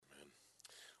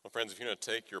Well, friends, if you're going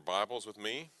to take your Bibles with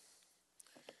me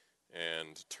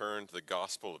and turn to the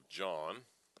Gospel of John.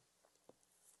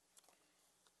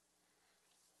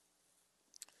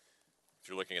 If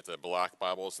you're looking at the black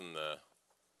Bibles in the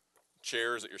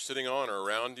chairs that you're sitting on or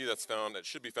around you, that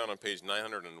should be found on page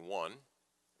 901.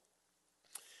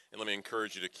 And let me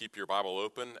encourage you to keep your Bible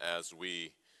open as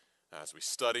we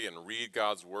study and read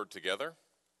God's Word together.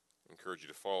 I encourage you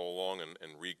to follow along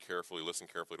and read carefully, listen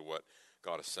carefully to what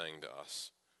God is saying to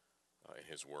us in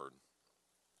His Word.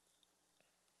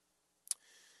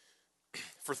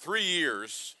 For 3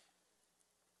 years,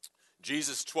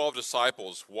 Jesus' 12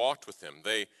 disciples walked with him.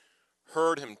 They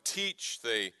heard him teach,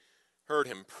 they heard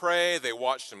him pray, they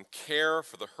watched him care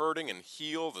for the hurting and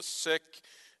heal the sick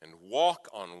and walk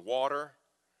on water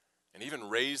and even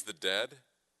raise the dead.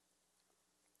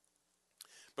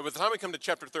 But by the time we come to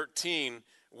chapter 13,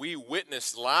 we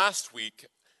witnessed last week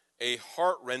a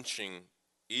heart-wrenching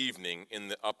evening in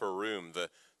the upper room. The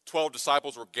 12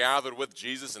 disciples were gathered with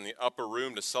Jesus in the upper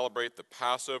room to celebrate the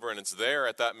Passover, and it's there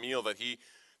at that meal that he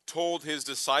told his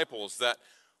disciples that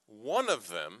one of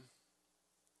them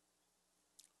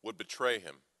would betray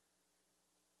him.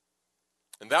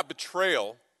 And that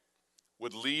betrayal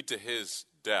would lead to his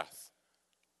death.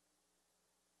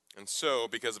 And so,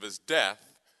 because of his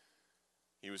death,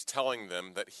 he was telling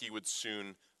them that he would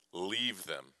soon leave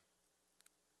them.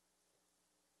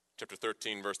 Chapter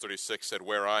 13, verse 36 said,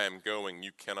 "Where I am going,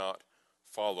 you cannot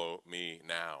follow me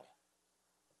now."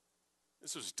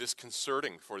 This was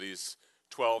disconcerting for these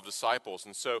 12 disciples.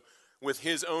 And so, with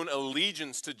his own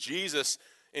allegiance to Jesus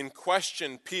in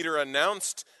question, Peter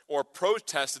announced or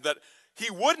protested that he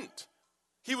wouldn't.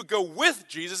 He would go with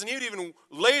Jesus, and he would even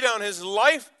lay down his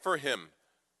life for him.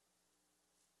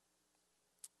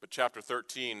 But chapter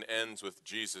 13 ends with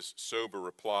Jesus' sober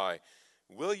reply,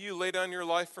 "Will you lay down your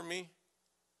life for me?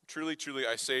 Truly, truly,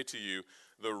 I say to you,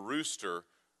 the rooster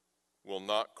will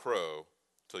not crow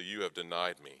till you have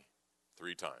denied me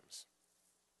 3 times."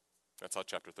 That's how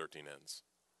chapter 13 ends.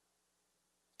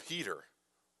 Peter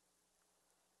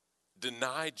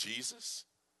denied Jesus.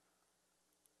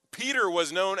 Peter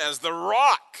was known as the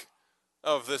rock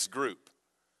of this group.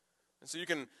 And so you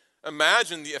can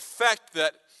imagine the effect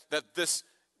that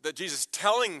Jesus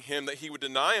telling him that he would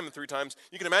deny him 3 times,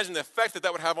 you can imagine the effect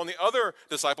that would have on the other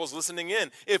disciples listening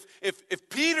in. If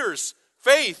Peter's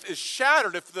faith is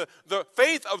shattered, if the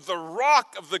faith of the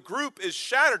rock of the group is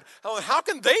shattered, how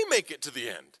can they make it to the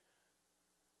end?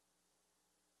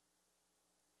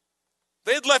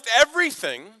 They had left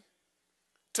everything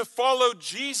to follow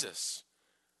Jesus.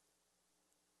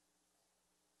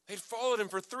 They'd followed him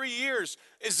for 3 years.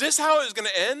 Is this how it was going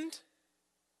to end?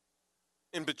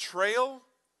 In betrayal?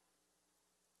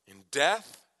 In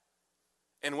death?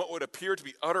 And what would appear to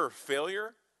be utter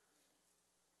failure?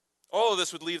 All of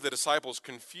this would leave the disciples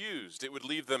confused. It would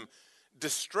leave them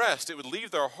distressed. It would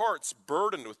leave their hearts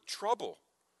burdened with trouble.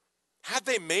 Had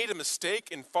they made a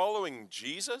mistake in following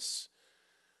Jesus?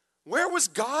 Where was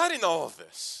God in all of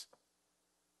this?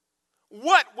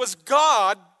 What was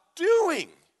God doing?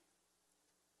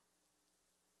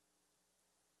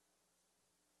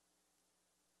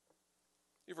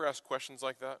 You ever ask questions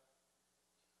like that?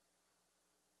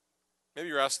 Maybe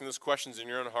you're asking those questions in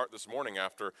your own heart this morning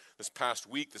after this past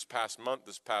week, this past month,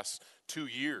 this past 2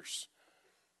 years.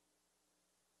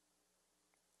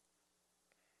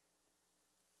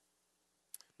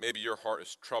 Maybe your heart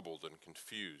is troubled and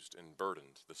confused and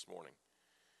burdened this morning.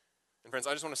 And friends,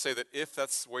 I just want to say that if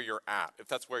that's where you're at, if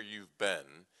that's where you've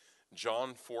been,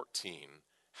 John 14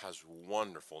 has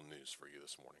wonderful news for you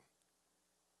this morning.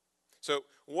 So,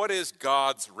 what is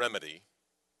God's remedy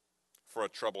for a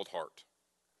troubled heart?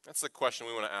 That's the question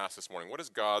we want to ask this morning. What is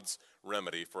God's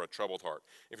remedy for a troubled heart?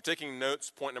 If you're taking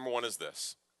notes, point number 1 is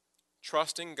this: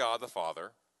 trusting God the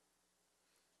Father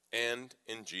and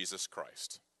in Jesus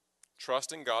Christ.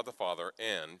 Trusting God the Father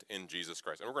and in Jesus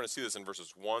Christ. And we're going to see this in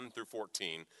verses 1 through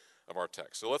 14 of our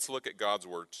text. So let's look at God's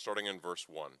word, starting in verse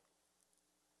 1.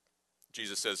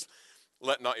 Jesus says,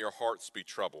 "Let not your hearts be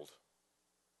troubled.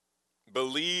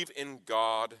 Believe in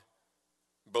God.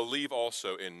 Believe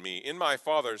also in me. In my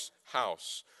Father's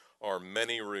house are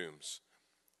many rooms.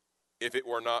 If it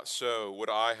were not so, would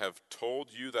I have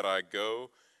told you that I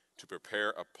go to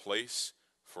prepare a place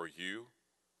for you?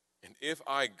 And if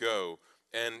I go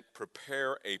and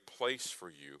prepare a place for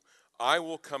you, I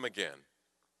will come again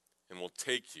and will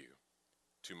take you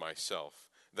to myself,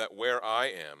 that where I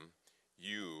am,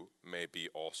 you may be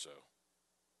also."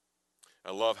 I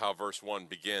love how verse 1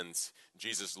 begins.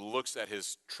 Jesus looks at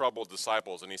his troubled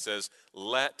disciples and he says,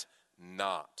 "Let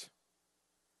not."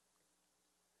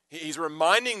 He's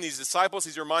reminding these disciples,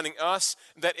 he's reminding us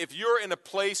that if you're in a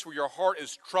place where your heart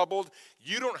is troubled,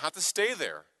 you don't have to stay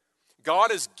there.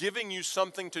 God is giving you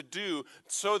something to do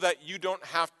so that you don't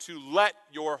have to let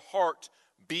your heart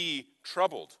be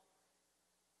troubled.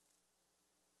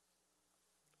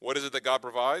 What is it that God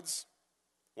provides?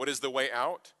 What is the way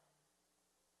out?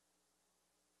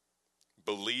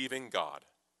 Believe in God.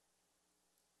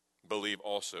 Believe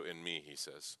also in me, he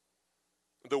says.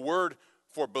 The word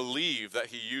for believe that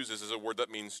he uses is a word that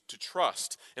means to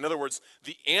trust. In other words,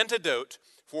 the antidote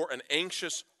for an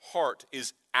anxious heart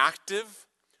is active,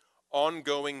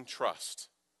 ongoing trust.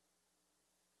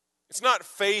 It's not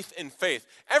faith in faith.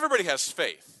 Everybody has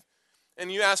faith.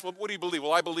 And you ask, well, what do you believe?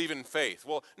 Well, I believe in faith.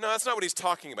 Well, no, that's not what he's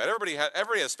talking about. Everybody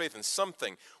has faith in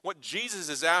something. What Jesus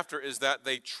is after is that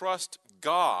they trust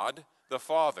God, the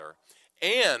Father,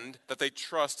 and that they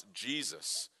trust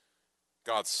Jesus,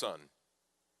 God's Son.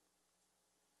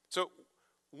 So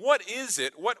what is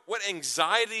it? What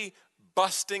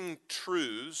anxiety-busting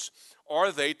truths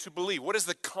are they to believe? What is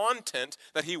the content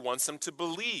that he wants them to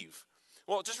believe?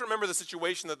 Well, just remember the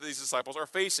situation that these disciples are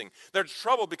facing. They're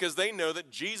troubled because they know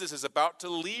that Jesus is about to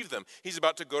leave them. He's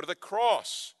about to go to the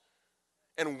cross.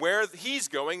 And where he's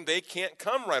going, they can't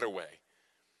come right away.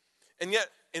 And yet,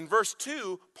 in verse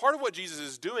 2, part of what Jesus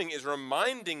is doing is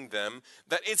reminding them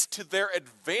that it's to their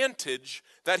advantage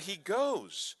that he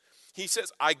goes. He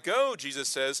says, I go, Jesus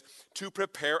says, to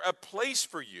prepare a place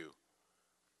for you.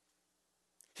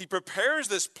 He prepares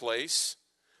this place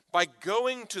by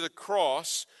going to the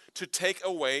cross to take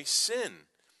away sin.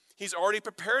 He's already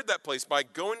prepared that place by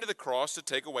going to the cross to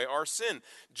take away our sin.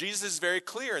 Jesus is very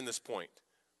clear in this point.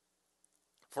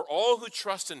 For all who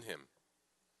trust in him,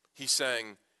 he's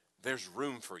saying, there's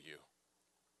room for you.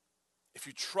 If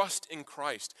you trust in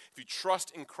Christ, if you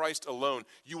trust in Christ alone,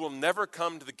 you will never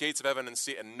come to the gates of heaven and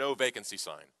see a no vacancy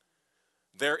sign.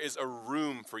 There is a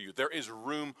room for you. There is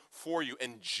room for you.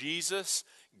 And Jesus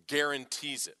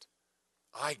guarantees it.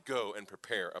 I go and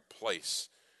prepare a place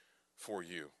for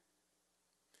you.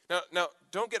 Now,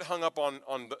 don't get hung up on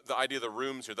the idea of the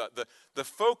rooms here. The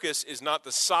focus is not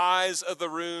the size of the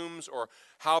rooms or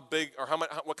how big or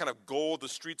what kind of gold the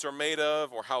streets are made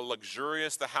of or how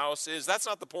luxurious the house is. That's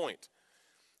not the point.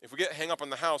 If we get hung up on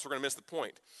the house, we're going to miss the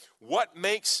point. What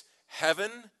makes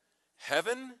heaven,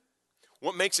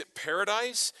 what makes it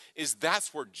paradise, is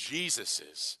that's where Jesus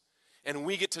is. And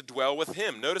we get to dwell with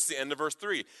him. Notice the end of verse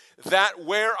 3. That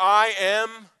where I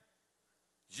am,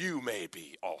 you may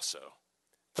be also.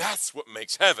 That's what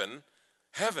makes heaven.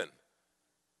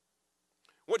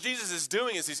 What Jesus is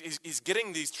doing is he's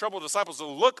getting these troubled disciples to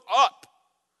look up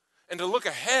and to look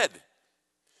ahead.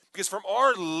 Because from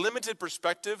our limited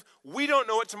perspective, we don't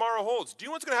know what tomorrow holds. Do you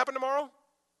know what's going to happen tomorrow?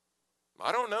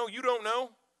 I don't know. You don't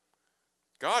know.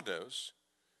 God knows.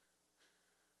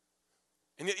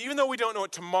 And yet, even though we don't know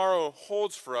what tomorrow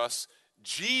holds for us,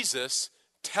 Jesus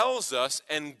tells us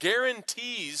and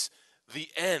guarantees the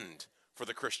end for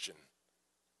the Christian.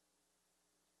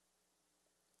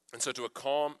 And so to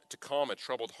calm a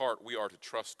troubled heart, we are to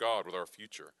trust God with our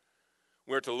future.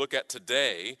 We're to look at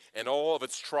today and all of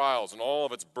its trials and all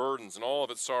of its burdens and all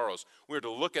of its sorrows. We're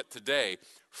to look at today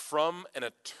from an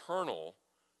eternal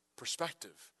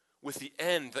perspective with the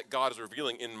end that God is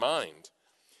revealing in mind.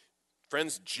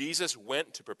 Friends, Jesus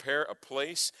went to prepare a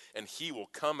place and he will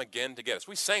come again to get us.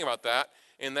 We sang about that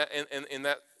in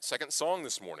that second song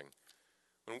this morning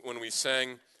when we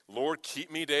sang, Lord,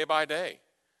 keep me day by day.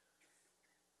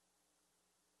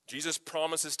 Jesus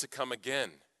promises to come again.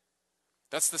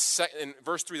 That's in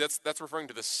verse 3, that's referring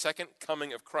to the second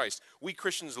coming of Christ. We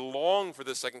Christians long for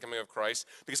the second coming of Christ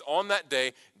because on that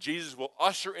day, Jesus will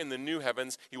usher in the new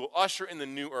heavens. He will usher in the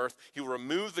new earth. He will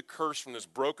remove the curse from this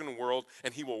broken world,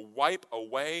 and he will wipe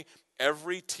away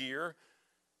every tear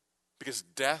because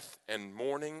death and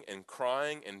mourning and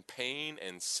crying and pain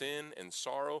and sin and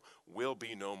sorrow will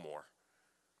be no more.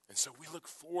 And so we look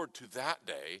forward to that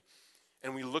day,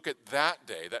 and we look at that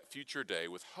day, that future day,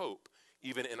 with hope,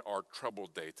 even in our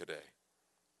troubled day today.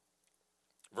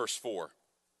 Verse 4,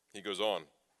 he goes on.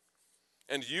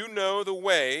 And you know the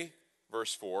way,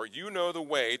 verse 4, you know the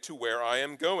way to where I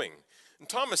am going. And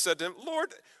Thomas said to him,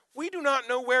 Lord, we do not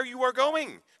know where you are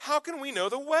going. How can we know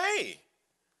the way?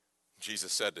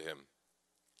 Jesus said to him,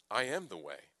 I am the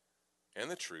way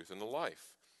and the truth and the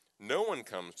life. No one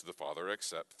comes to the Father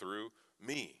except through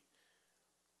me.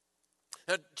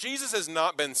 Now, Jesus has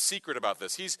not been secret about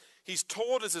this. He's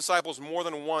told his disciples more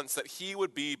than once that he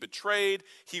would be betrayed,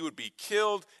 he would be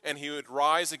killed, and he would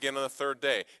rise again on the third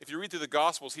day. If you read through the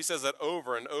Gospels, he says that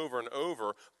over and over and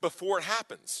over before it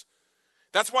happens.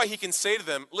 That's why he can say to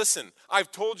them, listen,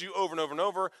 I've told you over and over and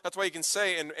over. That's why he can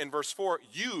say in verse 4,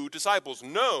 you, disciples,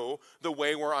 know the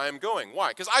way where I am going. Why?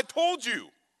 Because I told you.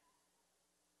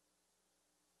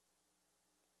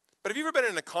 But have you ever been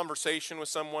in a conversation with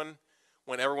someone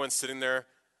when everyone's sitting there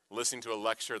listening to a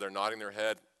lecture, they're nodding their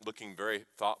head, looking very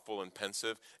thoughtful and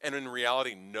pensive, and in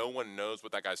reality, no one knows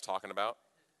what that guy's talking about?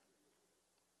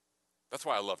 That's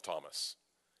why I love Thomas.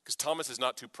 Because Thomas is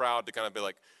not too proud to kind of be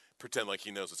like, pretend like he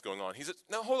knows what's going on. He says,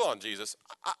 no, hold on, Jesus.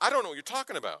 I don't know what you're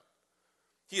talking about.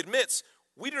 He admits,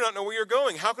 we do not know where you're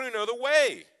going. How can we know the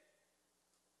way?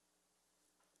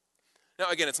 Now,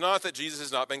 again, it's not that Jesus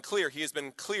has not been clear. He has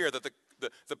been clear that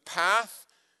the path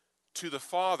to the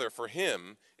Father for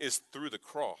him is through the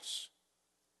cross.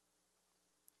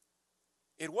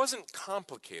 It wasn't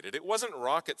complicated. It wasn't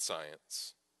rocket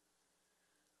science.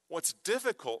 What's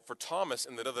difficult for Thomas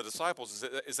and the other disciples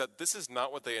is that this is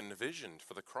not what they envisioned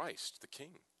for the Christ, the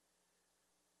King.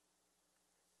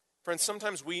 Friends,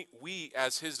 sometimes we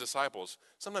as his disciples,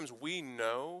 sometimes we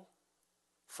know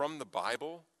from the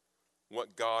Bible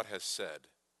what God has said.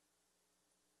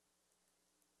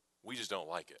 We just don't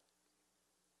like it.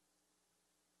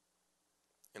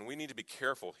 And we need to be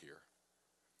careful here.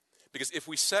 Because if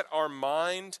we set our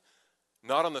mind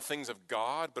not on the things of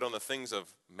God, but on the things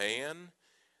of man,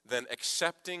 then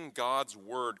accepting God's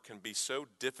word can be so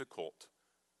difficult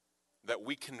that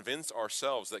we convince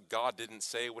ourselves that God didn't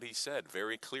say what he said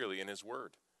very clearly in his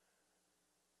word.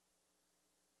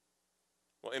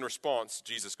 Well, in response,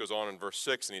 Jesus goes on in verse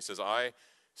 6 and he says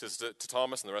to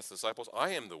Thomas and the rest of the disciples, I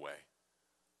am the way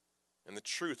and the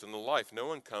truth and the life. No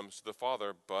one comes to the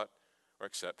Father but or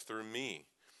except through me.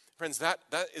 Friends, that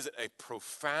is a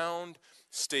profound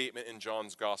statement in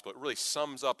John's gospel. It really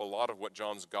sums up a lot of what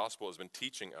John's gospel has been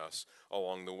teaching us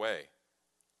along the way.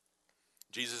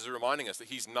 Jesus is reminding us that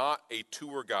he's not a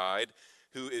tour guide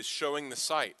who is showing the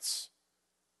sights.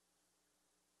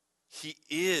 He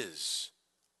is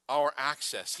our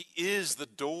access. He is the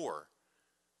door.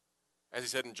 As he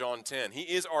said in John 10, he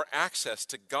is our access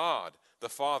to God the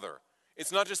Father.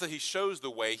 It's not just that he shows the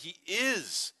way, he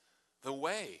is the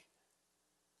way.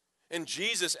 And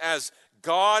Jesus, as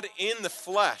God in the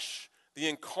flesh, the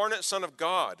incarnate Son of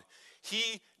God,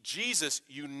 Jesus,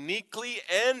 uniquely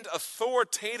and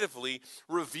authoritatively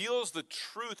reveals the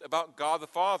truth about God the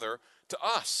Father to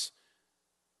us.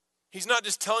 He's not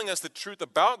just telling us the truth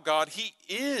about God, he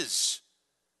is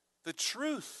the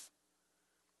truth.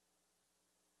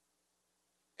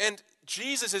 And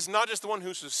Jesus is not just the one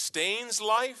who sustains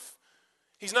life.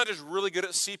 He's not just really good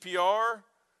at CPR.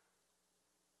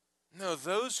 No,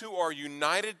 those who are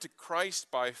united to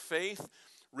Christ by faith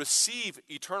receive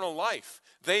eternal life.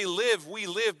 They live, we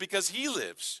live because he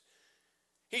lives.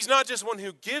 He's not just one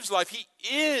who gives life, he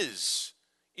is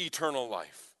eternal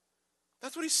life.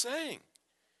 That's what he's saying.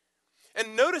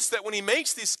 And notice that when he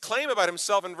makes this claim about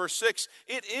himself in verse 6,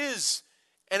 it is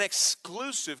an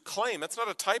exclusive claim. That's not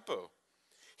a typo.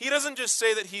 He doesn't just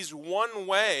say that he's one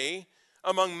way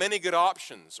among many good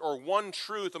options, or one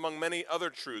truth among many other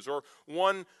truths, or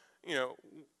one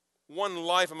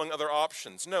life among other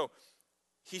options. No,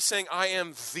 he's saying, I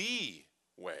am the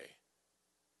way,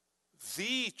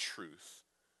 the truth,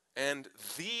 and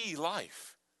the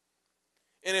life.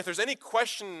 And if there's any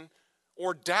question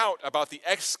or doubt about the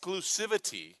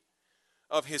exclusivity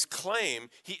of his claim,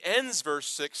 he ends verse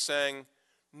 6 saying,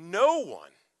 no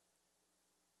one,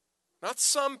 not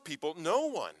some people, no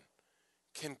one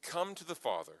can come to the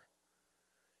Father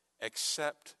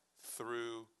except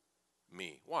through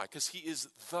me. Why? Because he is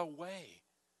the way,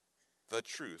 the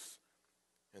truth,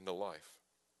 and the life.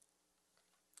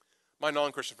 My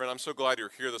non-Christian friend, I'm so glad you're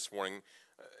here this morning.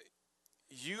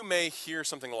 You may hear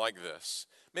something like this.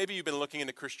 Maybe you've been looking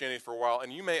into Christianity for a while,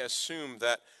 and you may assume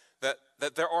that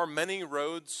there are many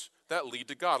roads that lead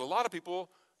to God. A lot of people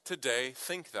today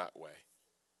think that way.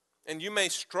 And you may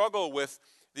struggle with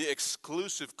the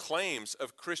exclusive claims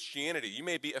of Christianity. You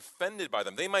may be offended by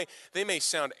them. They may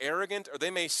sound arrogant, or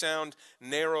they may sound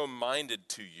narrow-minded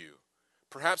to you.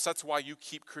 Perhaps that's why you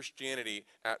keep Christianity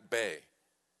at bay.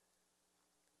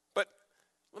 But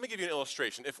let me give you an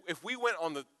illustration. If we went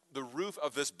on the roof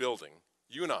of this building,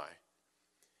 you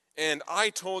and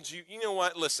I told you, you know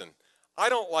what, listen, I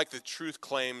don't like the truth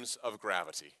claims of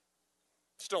gravity.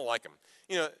 Just don't like them.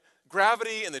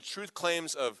 Gravity and the truth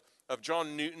claims of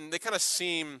John Newton, they kind of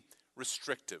seem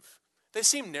restrictive. They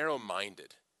seem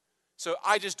narrow-minded. So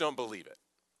I just don't believe it.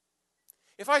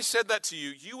 If I said that to you,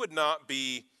 you would not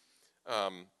be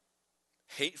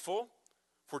hateful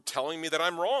for telling me that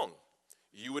I'm wrong.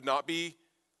 You would not be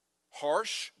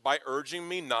harsh by urging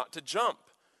me not to jump,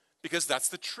 because that's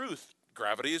the truth.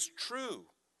 Gravity is true,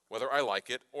 whether I like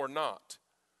it or not.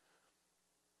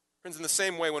 Friends, in the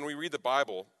same way, when we read the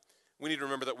Bible, we need to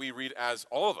remember that we read as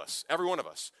all of us, every one of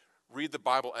us, read the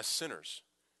Bible as sinners.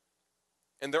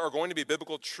 And there are going to be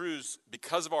biblical truths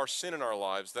because of our sin in our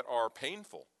lives that are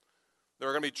painful. There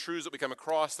are going to be truths that we come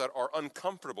across that are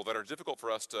uncomfortable, that are difficult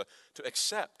for us to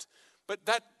accept. But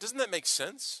doesn't that make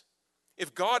sense?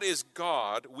 If God is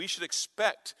God, we should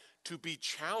expect to be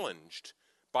challenged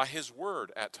by his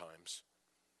word at times.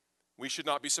 We should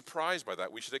not be surprised by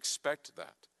that. We should expect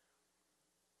that.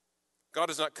 God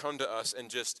does not come to us and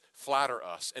just flatter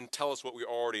us and tell us what we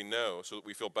already know so that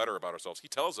we feel better about ourselves. He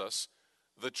tells us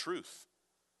the truth.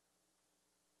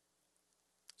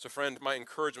 So friend, my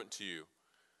encouragement to you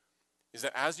is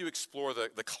that as you explore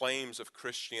the claims of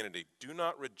Christianity, do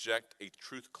not reject a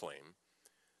truth claim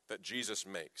that Jesus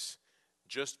makes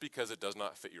just because it does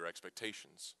not fit your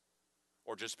expectations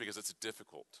or just because it's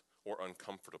difficult or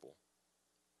uncomfortable.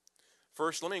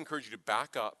 First, let me encourage you to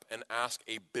back up and ask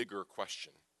a bigger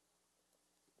question.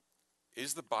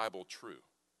 Is the Bible true?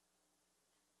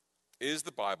 Is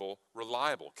the Bible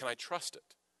reliable? Can I trust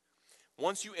it?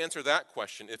 Once you answer that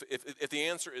question, if the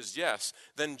answer is yes,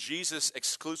 then Jesus'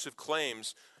 exclusive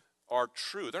claims are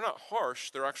true. They're not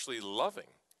harsh, they're actually loving.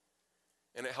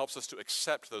 And it helps us to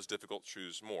accept those difficult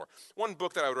truths more. One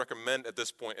book that I would recommend at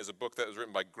this point is a book that was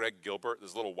written by Greg Gilbert,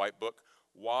 this little white book,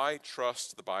 Why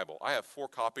Trust the Bible. I have 4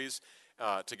 copies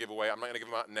to give away. I'm not going to give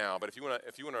them out now, but if you want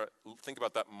to think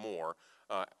about that more,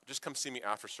 just come see me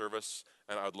after service,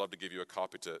 and I would love to give you a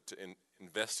copy to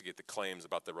investigate the claims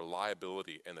about the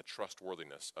reliability and the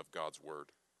trustworthiness of God's word.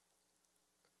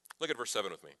 Look at verse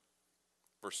 7 with me.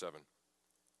 Verse 7.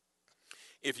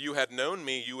 If you had known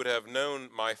me, you would have known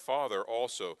my Father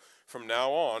also. From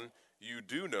now on, you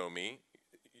do know me.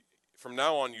 From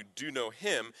now on, you do know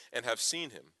him and have seen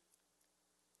him.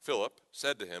 Philip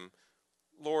said to him,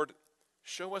 Lord,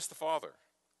 show us the Father,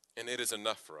 and it is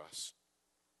enough for us.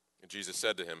 And Jesus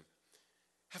said to him,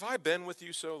 have I been with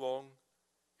you so long,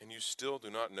 and you still do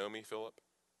not know me, Philip?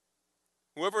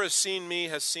 Whoever has seen me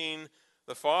has seen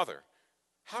the Father.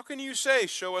 How can you say,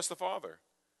 show us the Father?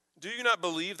 Do you not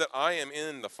believe that I am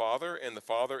in the Father, and the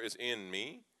Father is in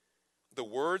me? The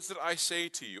words that I say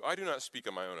to you, I do not speak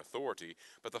on my own authority,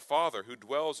 but the Father who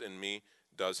dwells in me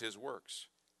does his works.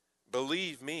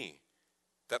 Believe me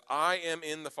that I am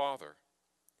in the Father,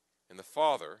 and the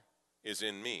Father is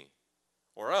in me.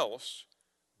 Or else,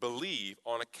 believe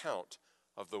on account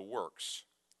of the works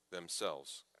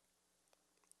themselves.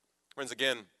 Friends,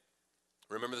 again,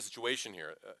 remember the situation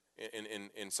here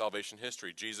in salvation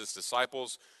history. Jesus'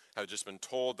 disciples have just been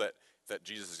told that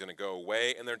Jesus is going to go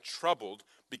away, and they're troubled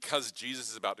because Jesus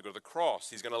is about to go to the cross.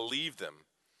 He's going to leave them.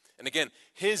 And again,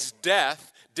 his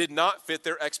death did not fit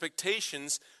their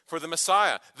expectations for the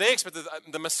Messiah. They expected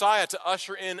the Messiah to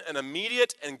usher in an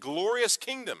immediate and glorious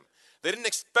kingdom. They didn't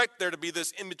expect there to be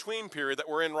this in-between period that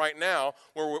we're in right now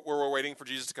where we're waiting for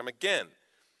Jesus to come again.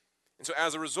 And so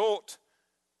as a result,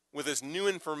 with this new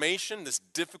information, this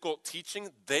difficult teaching,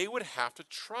 they would have to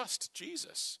trust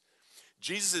Jesus.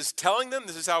 Jesus is telling them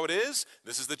this is how it is,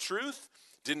 this is the truth,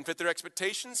 didn't fit their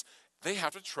expectations. They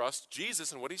have to trust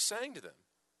Jesus and what he's saying to them.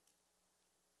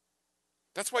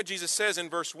 That's why Jesus says in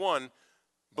verse 1,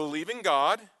 believe in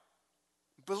God,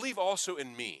 believe also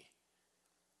in me.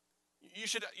 You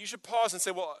should pause and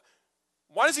say, well,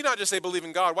 why does he not just say believe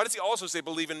in God? Why does he also say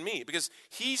believe in me? Because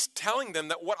he's telling them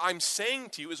that what I'm saying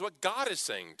to you is what God is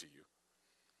saying to you.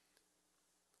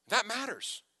 That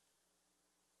matters.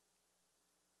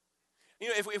 You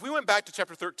know, if we went back to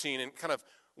chapter 13 and kind of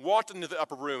walked into the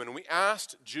upper room and we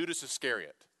asked Judas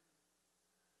Iscariot,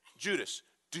 Judas,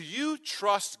 do you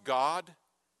trust God?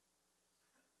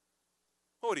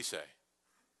 What would he say?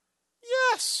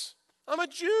 Yes, I'm a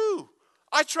Jew.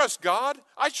 I trust God.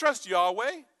 I trust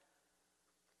Yahweh.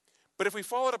 But if we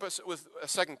followed up with a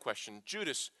second question,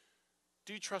 Judas,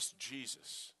 do you trust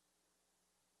Jesus?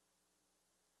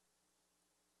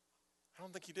 I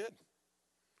don't think he did.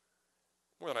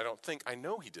 More than I don't think, I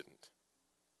know he didn't.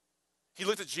 He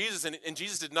looked at Jesus, and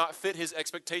Jesus did not fit his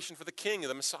expectation for the king,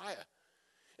 the Messiah.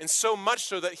 And so much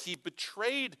so that he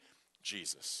betrayed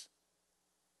Jesus.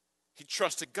 He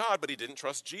trusted God, but he didn't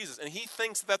trust Jesus. And he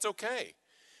thinks that that's okay.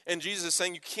 And Jesus is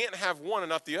saying you can't have one and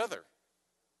not the other.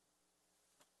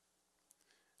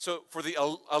 So for the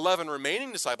 11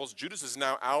 remaining disciples, Judas is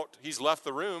now out. He's left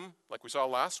the room, like we saw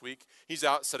last week. He's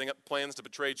out setting up plans to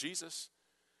betray Jesus.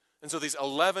 And so these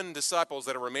 11 disciples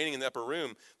that are remaining in the upper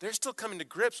room, they're still coming to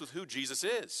grips with who Jesus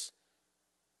is.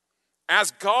 As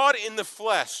God in the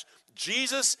flesh,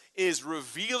 Jesus is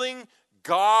revealing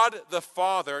God the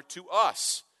Father to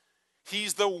us.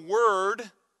 He's the Word,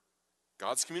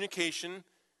 God's communication.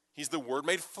 He's the Word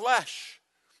made flesh.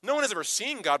 No one has ever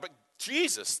seen God, but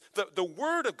Jesus. The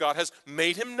Word of God has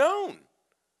made him known.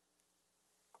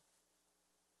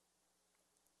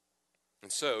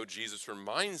 And so Jesus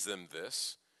reminds them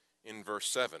this in verse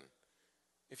 7.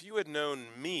 If you had known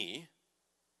me,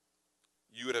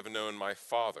 you would have known my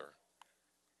Father.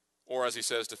 Or as he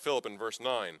says to Philip in verse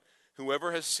 9,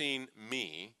 whoever has seen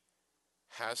me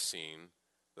has seen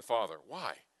the Father.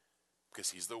 Why?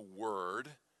 Because he's the Word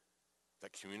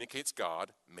that communicates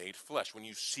God made flesh. When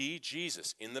you see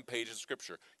Jesus in the pages of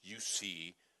Scripture, you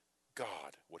see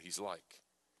God, what he's like.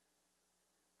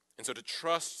 And so to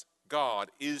trust God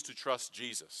is to trust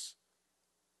Jesus.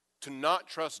 To not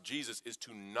trust Jesus is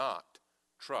to not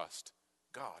trust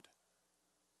God.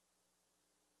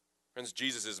 Friends,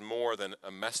 Jesus is more than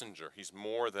a messenger. He's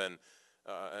more than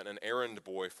an errand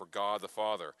boy for God the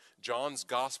Father. John's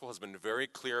gospel has been very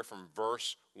clear from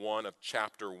verse 1 of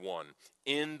chapter 1.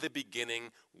 In the beginning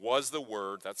was the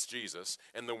Word, that's Jesus,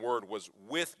 and the Word was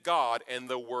with God, and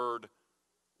the Word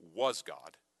was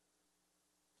God.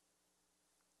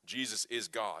 Jesus is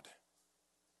God.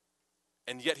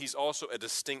 And yet he's also a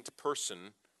distinct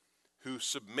person who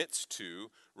submits to,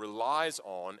 relies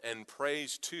on, and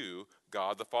prays to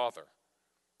God the Father.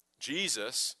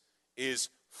 Jesus is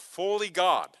fully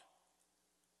God,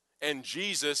 and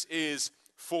Jesus is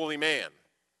fully man.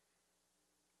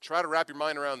 Try to wrap your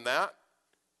mind around that.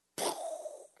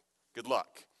 Good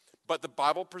luck. But the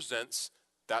Bible presents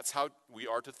that's how we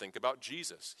are to think about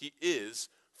Jesus. He is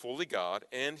fully God,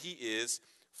 and he is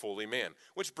fully man.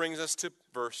 Which brings us to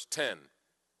verse 10.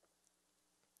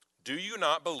 Do you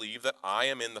not believe that I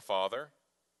am in the Father,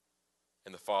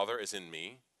 and the Father is in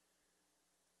me?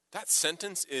 That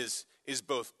sentence is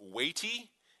both weighty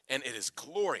and it is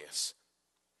glorious.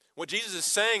 What Jesus is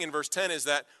saying in verse 10 is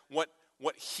that what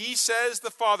he says, the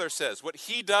Father says. What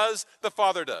he does, the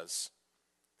Father does.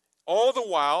 All the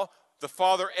while, the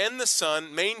Father and the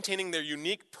Son maintaining their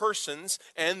unique persons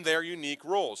and their unique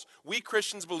roles. We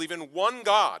Christians believe in one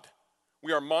God.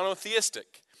 We are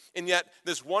monotheistic. And yet,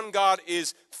 this one God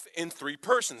is in three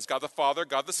persons, God the Father,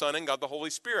 God the Son, and God the Holy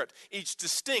Spirit, each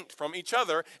distinct from each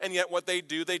other, and yet what they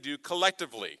do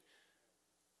collectively.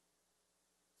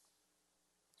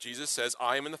 Jesus says,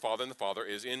 I am in the Father, and the Father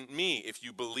is in me. If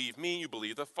you believe me, you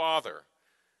believe the Father.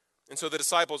 And so the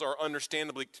disciples are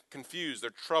understandably confused. They're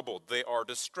troubled. They are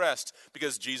distressed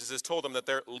because Jesus has told them that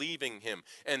they're leaving him.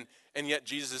 And yet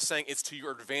Jesus is saying, it's to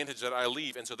your advantage that I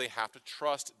leave, and so they have to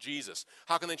trust Jesus.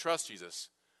 How can they trust Jesus?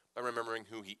 By remembering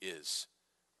who he is,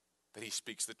 that he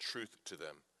speaks the truth to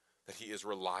them, that he is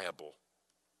reliable.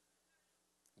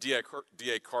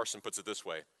 D.A. Carson puts it this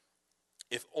way: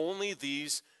 if only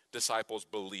these disciples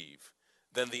believe,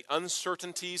 then the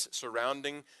uncertainties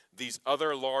surrounding these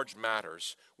other large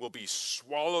matters will be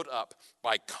swallowed up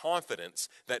by confidence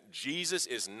that Jesus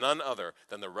is none other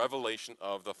than the revelation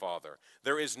of the Father.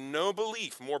 There is no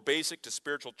belief more basic to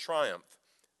spiritual triumph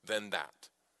than that.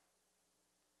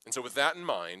 And so with that in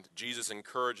mind, Jesus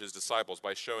encourages disciples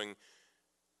by showing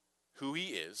who he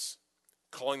is,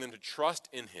 calling them to trust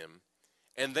in him,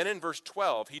 and then in verse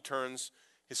 12, he turns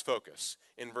his focus.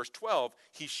 In verse 12,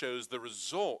 he shows the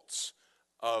results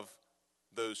of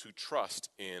those who trust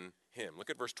in him.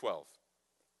 Look at verse 12.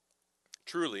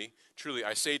 Truly, truly,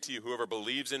 I say to you, whoever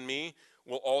believes in me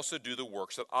will also do the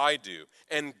works that I do,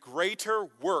 and greater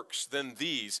works than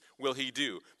these will he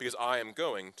do, because I am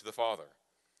going to the Father.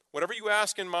 Whatever you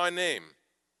ask in my name,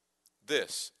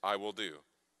 this I will do,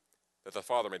 that the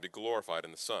Father may be glorified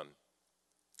in the Son.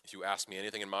 If you ask me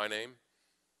anything in my name,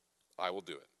 I will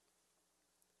do it.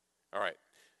 All right.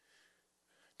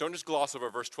 Don't just gloss over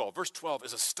verse 12. Verse 12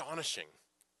 is astonishing.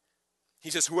 He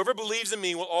says, whoever believes in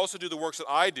me will also do the works that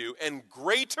I do, and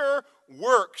greater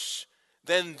works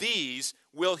than these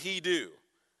will he do.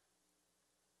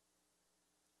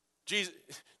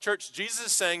 Church, Jesus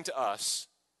is saying to us,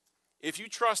 if you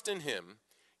trust in him,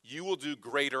 you will do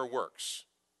greater works.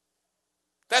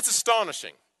 That's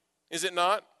astonishing, is it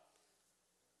not?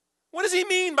 What does he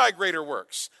mean by greater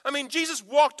works? I mean, Jesus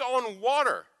walked on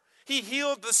water. He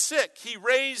healed the sick. He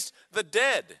raised the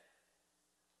dead.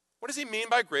 What does he mean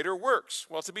by greater works?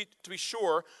 Well, to be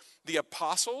sure, the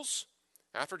apostles,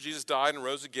 after Jesus died and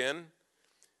rose again,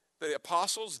 the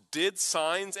apostles did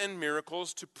signs and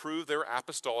miracles to prove their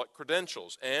apostolic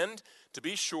credentials. And to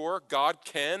be sure, God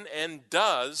can and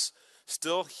does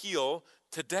still heal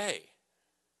today.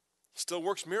 He still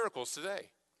works miracles today.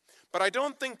 But I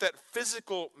don't think that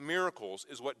physical miracles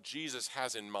is what Jesus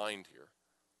has in mind here.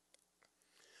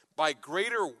 By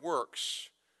greater works,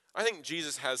 I think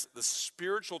Jesus has the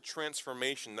spiritual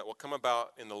transformation that will come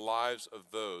about in the lives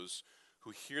of those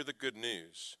who hear the good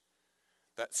news.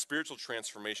 That spiritual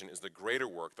transformation is the greater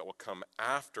work that will come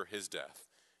after his death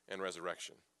and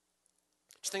resurrection.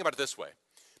 Just think about it this way.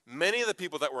 Many of the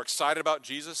people that were excited about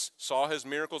Jesus, saw his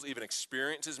miracles, even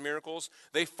experienced his miracles,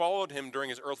 they followed him during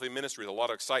his earthly ministry with a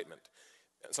lot of excitement,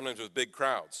 sometimes with big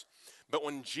crowds. But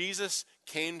when Jesus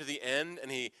came to the end and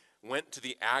he went to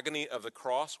the agony of the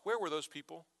cross, where were those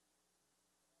people?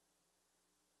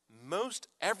 Most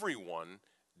everyone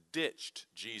ditched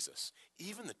Jesus,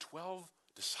 even the 12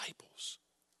 disciples.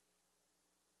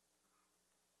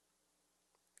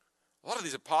 A lot of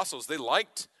these apostles, they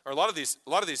liked, or a lot of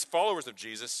these followers of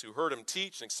Jesus who heard him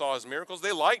teach and saw his miracles,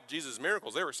 they liked Jesus'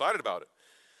 miracles. They were excited about it.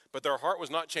 But their heart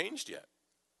was not changed yet.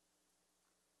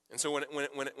 And so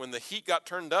when the heat got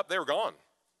turned up, they were gone.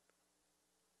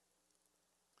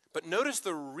 But notice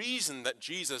the reason that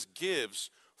Jesus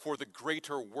gives for the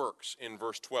greater works in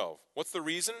verse 12. What's the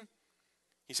reason?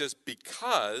 He says,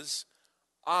 because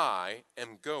I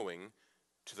am going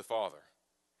to the Father.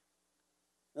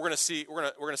 We're going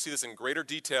to see this in greater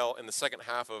detail in the second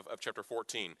half of chapter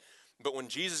 14. But when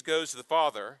Jesus goes to the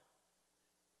Father,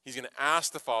 he's going to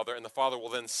ask the Father, and the Father will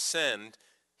then send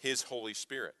his Holy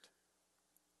Spirit.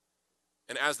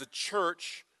 And as the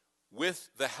church, with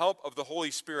the help of the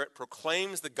Holy Spirit,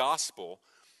 proclaims the gospel,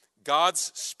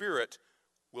 God's Spirit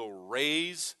will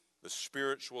raise the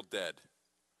spiritual dead.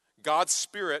 God's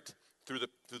Spirit, through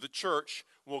the church,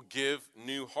 will give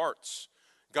new hearts.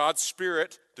 God's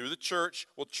Spirit, through the church,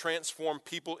 will transform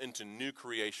people into new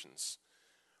creations.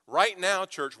 Right now,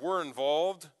 church, we're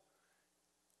involved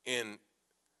in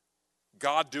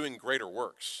God doing greater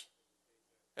works.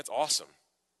 That's awesome.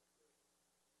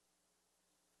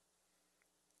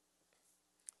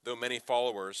 Though many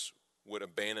followers would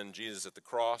abandon Jesus at the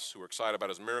cross, who were excited about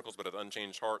his miracles but had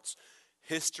unchanged hearts,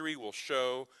 history will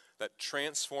show that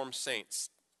transformed saints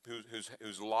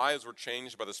whose lives were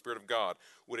changed by the Spirit of God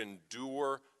would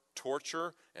endure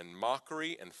torture and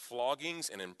mockery and floggings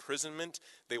and imprisonment.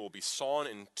 They will be sawn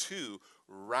in two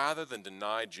rather than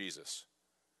deny Jesus.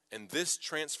 And this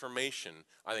transformation,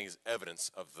 I think, is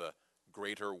evidence of the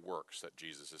greater works that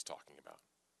Jesus is talking about.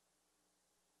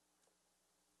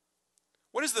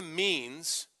 What is the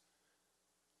means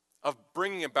of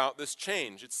bringing about this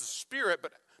change? It's the Spirit,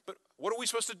 but what are we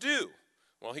supposed to do?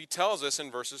 Well, he tells us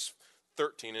in verses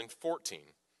 13 and 14.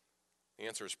 The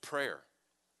answer is prayer.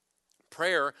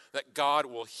 Prayer that God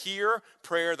will hear,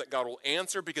 prayer that God will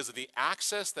answer because of the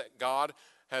access that God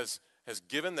has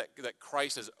given, that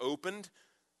Christ has opened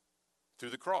through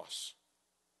the cross.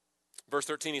 Verse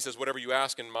 13, he says, whatever you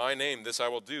ask in my name, this I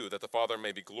will do, that the Father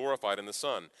may be glorified in the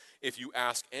Son. If you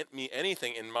ask me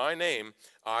anything in my name,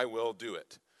 I will do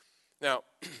it. Now,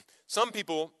 some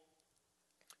people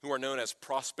who are known as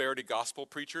prosperity gospel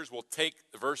preachers will take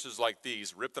verses like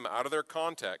these, rip them out of their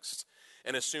context,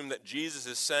 and assume that Jesus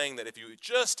is saying that if you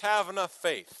just have enough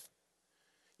faith,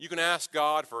 you can ask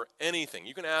God for anything.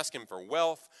 You can ask him for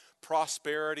wealth,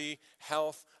 prosperity,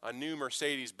 health, a new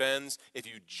Mercedes-Benz. If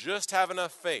you just have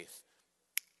enough faith,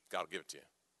 God will give it to you.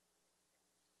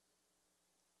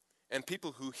 And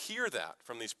people who hear that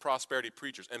from these prosperity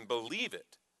preachers and believe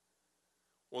it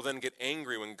will then get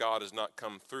angry when God does not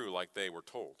come through like they were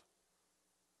told.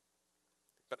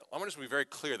 But I want to be very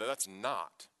clear that that's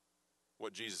not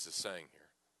what Jesus is saying here.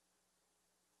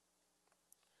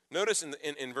 Notice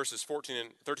in verses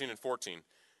 13 and 14,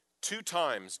 2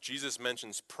 times Jesus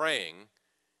mentions praying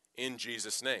in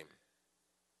Jesus' name.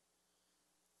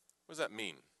 What does that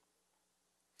mean?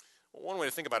 Well, one way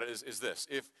to think about it is this.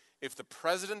 If the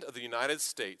President of the United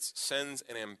States sends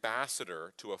an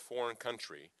ambassador to a foreign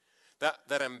country,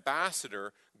 that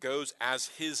ambassador goes as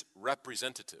his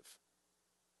representative.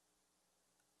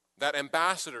 That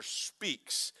ambassador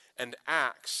speaks and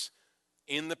acts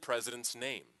in the president's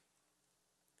name,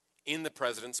 in the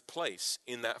president's place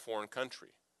in that foreign country.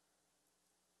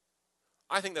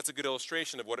 I think that's a good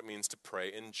illustration of what it means to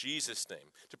pray in Jesus'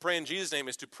 name. To pray in Jesus' name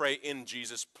is to pray in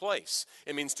Jesus' place.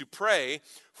 It means to pray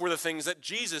for the things that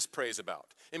Jesus prays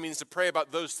about. It means to pray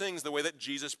about those things the way that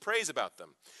Jesus prays about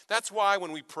them. That's why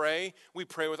when we pray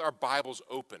with our Bibles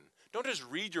open. Don't just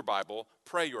read your Bible,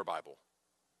 pray your Bible.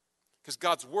 Because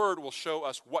God's word will show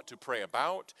us what to pray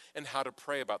about and how to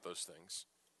pray about those things.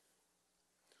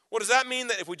 Well, does that mean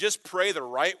that if we just pray the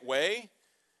right way,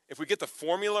 if we get the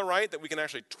formula right, that we can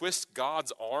actually twist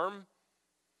God's arm,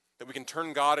 that we can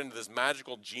turn God into this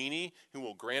magical genie who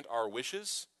will grant our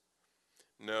wishes?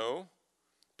 No,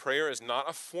 prayer is not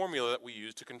a formula that we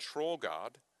use to control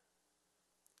God,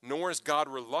 nor is God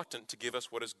reluctant to give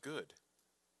us what is good.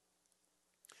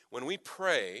 When we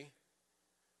pray,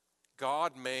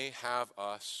 God may have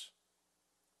us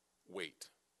wait.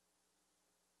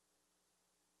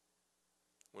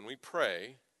 When we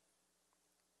pray,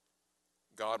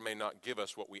 God may not give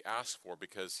us what we ask for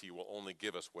because he will only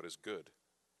give us what is good.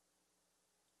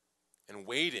 And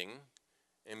waiting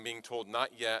and being told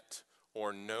not yet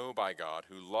or no by God,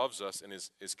 who loves us and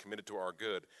is committed to our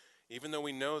good, even though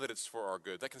we know that it's for our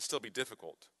good, that can still be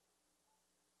difficult.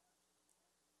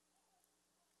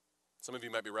 Some of you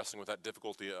might be wrestling with that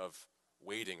difficulty of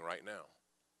waiting right now.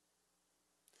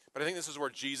 But I think this is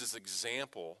where Jesus'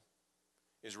 example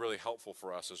is really helpful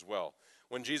for us as well.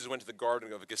 When Jesus went to the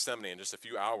Garden of Gethsemane in just a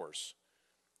few hours,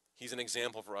 he's an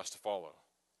example for us to follow.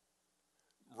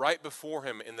 Right before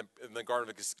him in the Garden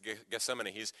of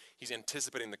Gethsemane, he's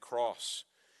anticipating the cross.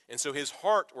 And so his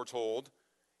heart, we're told,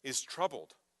 is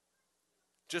troubled.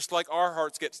 Just like our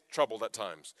hearts get troubled at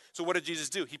times. So what did Jesus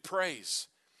do? He prays.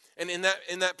 And in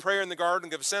that prayer in the Garden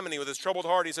of Gethsemane with his troubled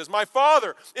heart, he says, "My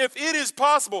Father, if it is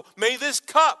possible, may this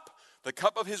cup, the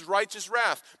cup of his righteous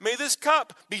wrath, may this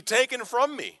cup be taken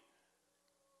from me."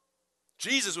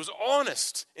 Jesus was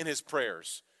honest in his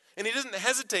prayers. And he didn't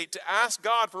hesitate to ask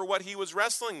God for what he was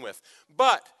wrestling with.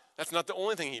 But that's not the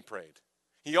only thing he prayed.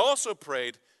 He also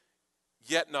prayed,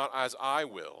 "Yet not as I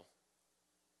will,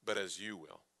 but as you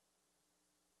will."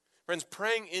 Friends,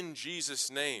 praying in Jesus'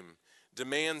 name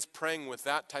demands praying with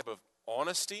that type of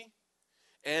honesty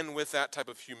and with that type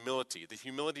of humility. The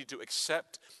humility to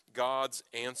accept God's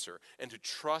answer and to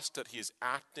trust that he is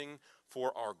acting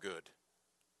for our good.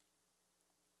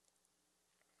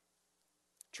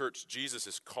 Church, Jesus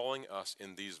is calling us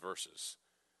in these verses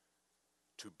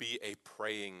to be a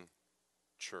praying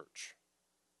church.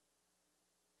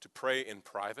 To pray in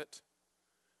private,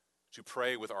 to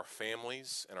pray with our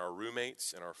families and our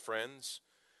roommates and our friends,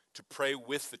 to pray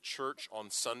with the church on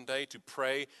Sunday, to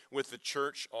pray with the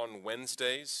church on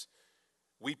Wednesdays.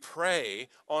 We pray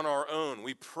on our own.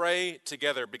 We pray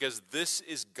together because this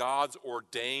is God's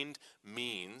ordained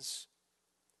means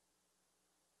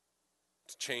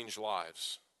to change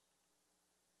lives,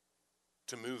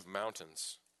 to move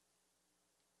mountains,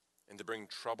 and to bring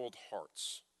troubled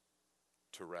hearts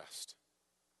to rest.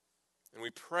 And we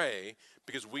pray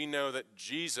because we know that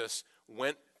Jesus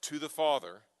went to the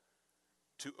Father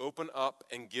to open up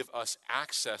and give us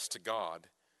access to God,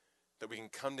 that we can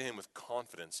come to him with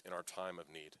confidence in our time of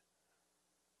need.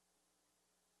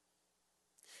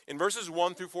 In verses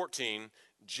 1 through 14,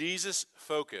 Jesus'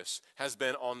 focus has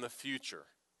been on the future.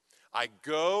 I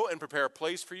go and prepare a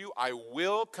place for you. I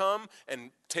will come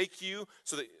and take you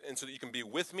so that you can be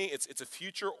with me. It's a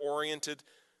future-oriented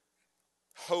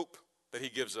hope that he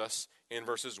gives us in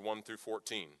verses 1 through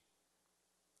 14.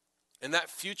 And that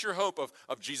future hope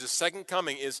of Jesus' second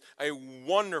coming is a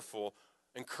wonderful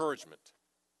encouragement.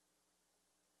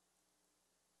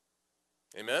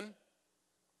 Amen?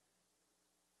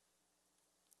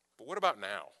 But what about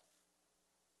now?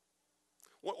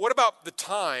 What about the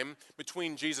time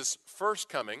between Jesus' first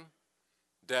coming,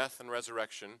 death and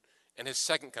resurrection, and his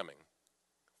second coming?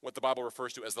 What the Bible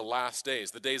refers to as the last days,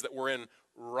 the days that we're in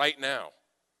right now.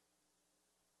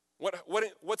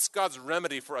 What's God's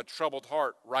remedy for a troubled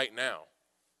heart right now?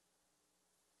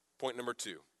 Point number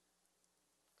two.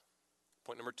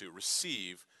 Point number two,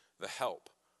 receive the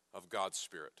help of God's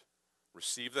Spirit.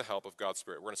 Receive the help of God's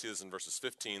Spirit. We're going to see this in verses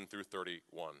 15 through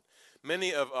 31.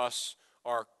 Many of us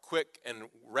are quick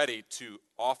and ready to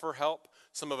offer help.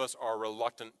 Some of us are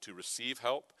reluctant to receive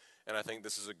help. And I think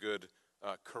this is a good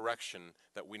correction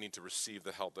that we need to receive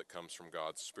the help that comes from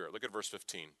God's Spirit. Look at verse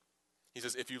 15. He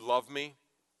says, "If you love me,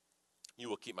 you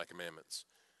will keep my commandments.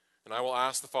 And I will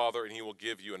ask the Father, and he will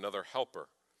give you another helper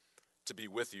to be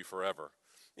with you forever.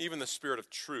 Even the Spirit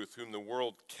of truth, whom the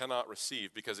world cannot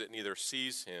receive, because it neither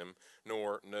sees him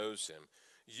nor knows him.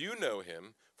 You know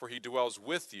him, for he dwells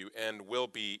with you and will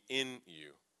be in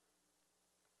you."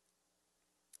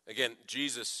 Again,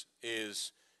 Jesus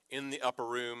is in the upper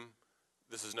room.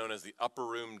 This is known as the upper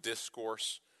room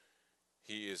discourse.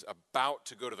 He is about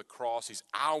to go to the cross. He's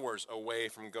hours away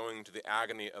from going to the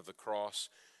agony of the cross.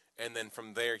 And then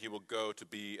from there, he will go to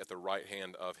be at the right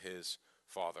hand of his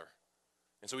Father.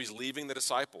 And so he's leaving the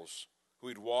disciples who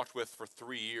he'd walked with for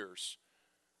 3 years.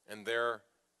 And they're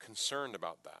concerned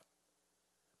about that.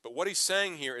 But what he's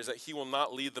saying here is that he will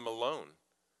not leave them alone.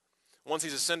 Once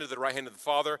he's ascended to the right hand of the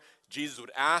Father, Jesus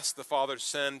would ask the Father to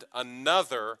send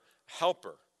another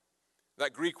helper.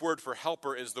 That Greek word for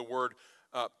helper is the word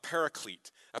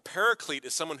paraclete. A paraclete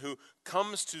is someone who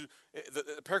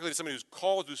a paraclete is somebody who's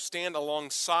called to stand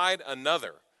alongside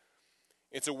another.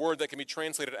 It's a word that can be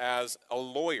translated as a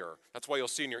lawyer. That's why you'll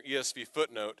see in your ESV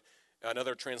footnote,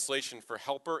 another translation for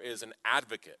helper is an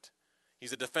advocate.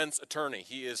 He's a defense attorney.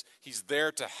 He's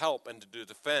there to help and to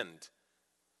defend.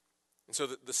 And so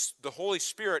the Holy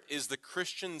Spirit is the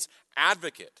Christian's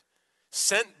advocate,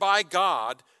 sent by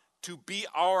God to be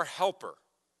our helper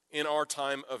in our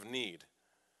time of need.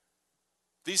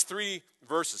 These three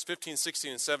verses, 15,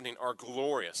 16, and 17, are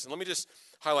glorious. And let me just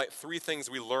highlight three things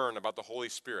we learn about the Holy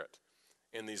Spirit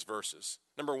in these verses.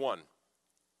 Number one,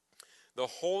 the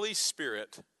Holy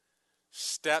Spirit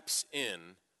steps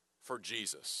in for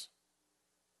Jesus.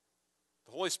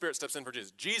 The Holy Spirit steps in for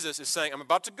Jesus. Jesus is saying, I'm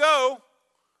about to go,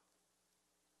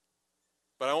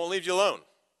 but I won't leave you alone.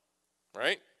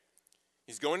 Right?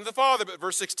 He's going to the Father, but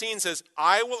verse 16 says,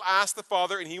 I will ask the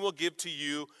Father, and he will give to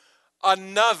you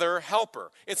another helper.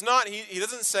 It's not, he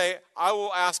doesn't say, I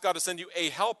will ask God to send you a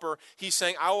helper. He's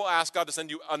saying, I will ask God to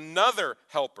send you another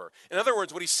helper. In other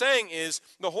words, what he's saying is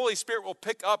the Holy Spirit will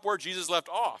pick up where Jesus left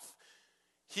off.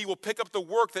 He will pick up the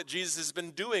work that Jesus has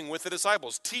been doing with the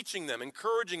disciples, teaching them,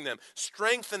 encouraging them,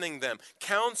 strengthening them,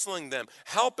 counseling them,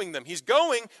 helping them. He's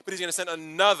going, but he's going to send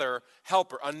another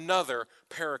helper, another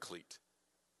paraclete.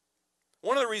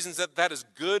 One of the reasons that is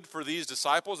good for these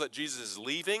disciples, that Jesus is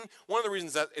leaving, one of the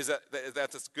reasons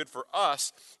that's good for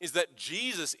us, is that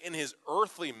Jesus in his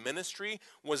earthly ministry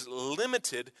was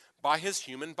limited by his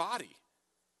human body.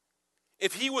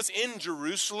 If he was in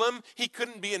Jerusalem, he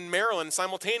couldn't be in Maryland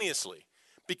simultaneously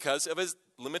because of his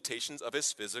limitations of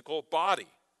his physical body.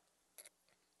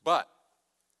 But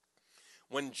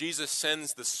when Jesus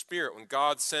sends the Spirit, when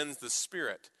God sends the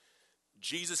Spirit,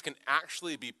 Jesus can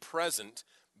actually be present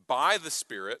by the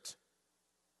Spirit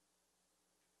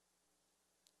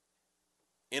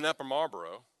in Upper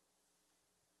Marlboro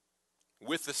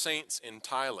with the saints in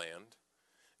Thailand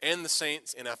and the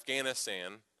saints in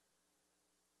Afghanistan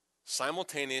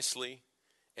simultaneously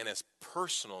and as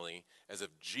personally as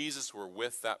if Jesus were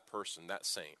with that person, that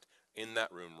saint, in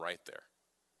that room right there.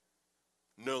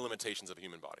 No limitations of a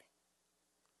human body.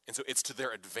 And so it's to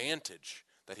their advantage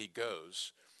that he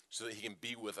goes so that he can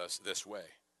be with us this way.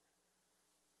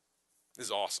 This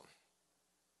is awesome.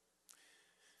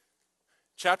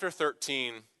 Chapter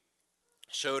 13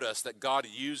 showed us that God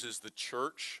uses the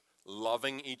church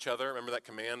loving each other. Remember that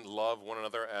command, love one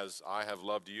another as I have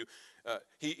loved you.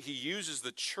 He uses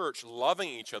the church loving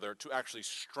each other to actually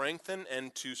strengthen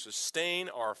and to sustain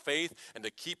our faith and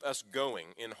to keep us going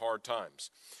in hard times.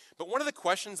 But one of the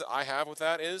questions that I have with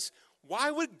that is,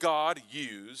 why would God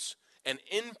use an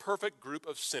imperfect group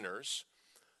of sinners,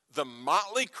 the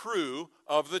motley crew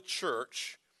of the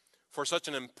church, for such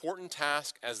an important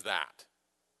task as that?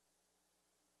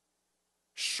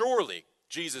 Surely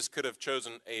Jesus could have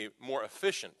chosen a more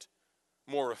efficient,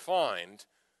 more refined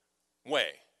way.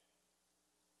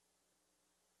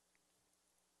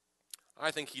 I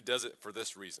think he does it for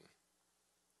this reason,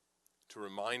 to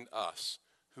remind us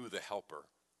who the helper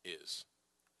is.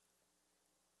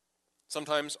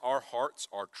 Sometimes our hearts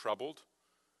are troubled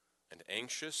and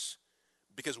anxious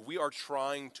because we are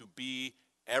trying to be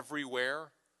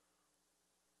everywhere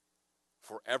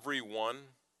for everyone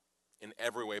in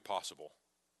every way possible.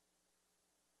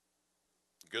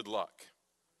 Good luck.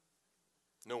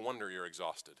 No wonder you're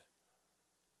exhausted.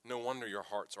 No wonder your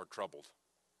hearts are troubled.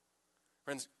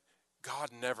 Friends, God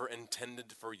never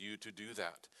intended for you to do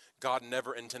that. God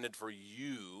never intended for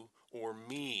you or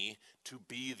me to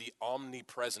be the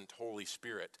omnipresent Holy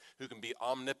Spirit who can be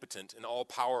omnipotent and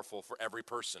all-powerful for every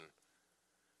person.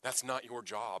 That's not your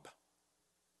job.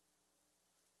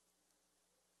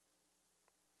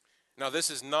 Now,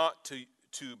 this is not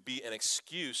to be an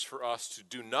excuse for us to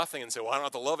do nothing and say, well, I don't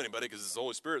have to love anybody because it's the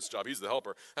Holy Spirit's job. He's the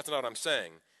helper. That's not what I'm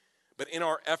saying. But in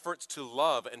our efforts to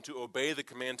love and to obey the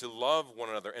command to love one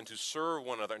another and to serve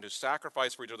one another and to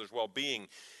sacrifice for each other's well-being,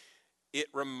 it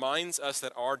reminds us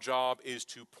that our job is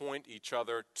to point each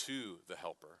other to the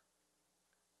helper,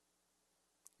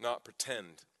 not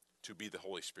pretend to be the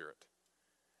Holy Spirit.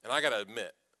 And I got to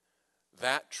admit,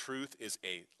 that truth is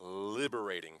a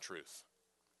liberating truth.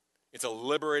 It's a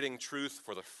liberating truth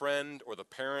for the friend or the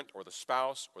parent or the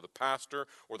spouse or the pastor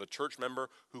or the church member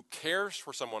who cares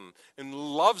for someone and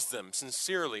loves them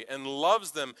sincerely and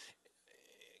loves them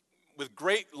with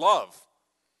great love,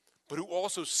 but who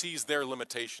also sees their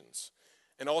limitations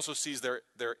and also sees their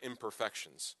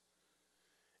imperfections.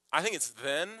 I think it's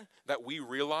then that we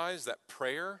realize that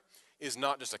prayer is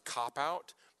not just a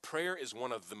cop-out. Prayer is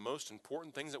one of the most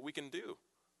important things that we can do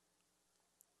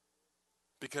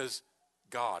because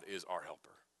God is our helper.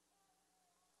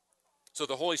 So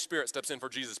the Holy Spirit steps in for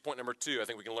Jesus. Point number 2 I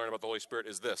think we can learn about the Holy Spirit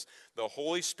is this. The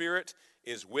Holy Spirit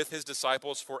is with his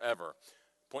disciples forever.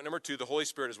 Point number 2, the Holy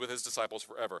Spirit is with his disciples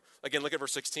forever. Again, look at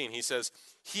verse 16. He says,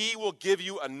 he will give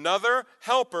you another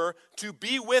helper to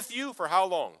be with you for how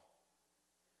long?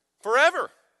 Forever.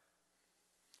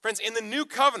 Friends, in the new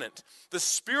covenant, the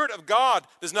Spirit of God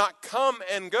does not come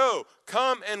and go,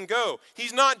 come and go.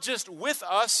 He's not just with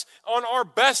us on our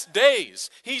best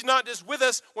days. He's not just with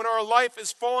us when our life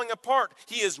is falling apart.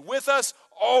 He is with us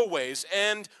always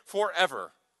and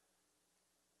forever.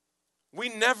 We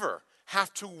never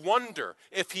have to wonder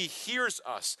if he hears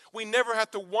us. We never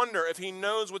have to wonder if he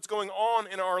knows what's going on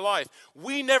in our life.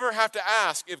 We never have to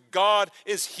ask if God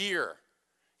is here.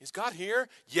 Is God here?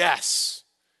 Yes.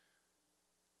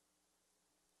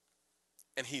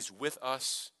 And he's with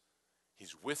us.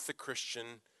 He's with the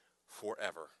Christian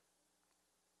forever.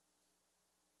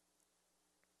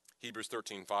 Hebrews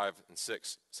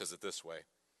 13:5-6 says it this way.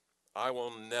 I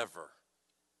will never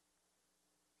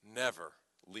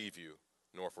leave you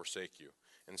nor forsake you.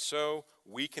 And so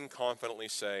we can confidently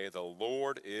say, the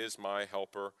Lord is my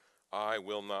helper. I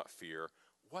will not fear.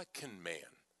 What can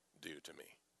man do to me?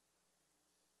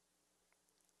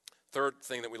 Third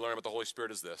thing that we learn about the Holy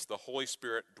Spirit is this. The Holy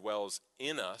Spirit dwells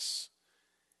in us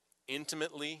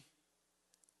intimately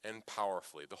and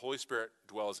powerfully. The Holy Spirit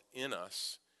dwells in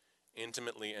us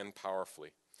intimately and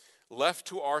powerfully. Left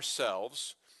to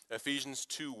ourselves, Ephesians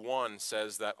 2:1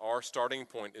 says that our starting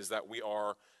point is that we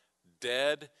are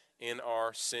dead in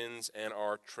our sins and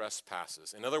our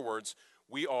trespasses. In other words,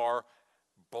 we are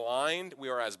blind. We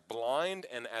are as blind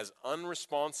and as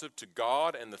unresponsive to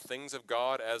God and the things of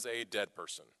God as a dead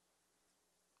person.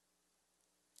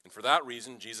 And for that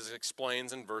reason, Jesus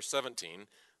explains in verse 17,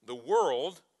 the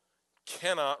world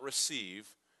cannot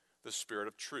receive the Spirit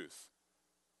of truth.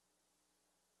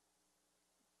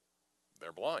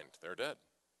 They're blind. They're dead.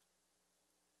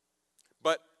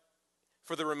 But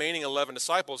for the remaining 11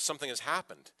 disciples, something has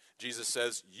happened. Jesus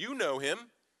says, you know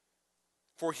him,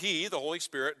 for he, the Holy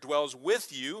Spirit, dwells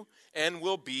with you and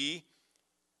will be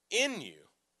in you.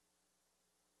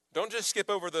 Don't just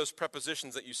skip over those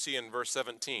prepositions that you see in verse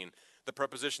 17, the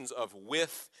prepositions of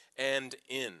with and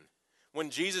in. When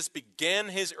Jesus began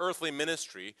his earthly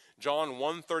ministry, John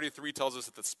 1:33 tells us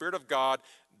that the Spirit of God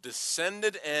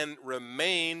descended and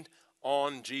remained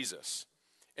on Jesus.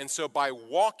 And so by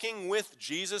walking with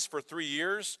Jesus for 3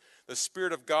 years, the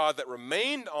Spirit of God that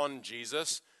remained on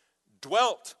Jesus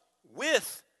dwelt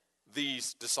with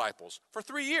these disciples for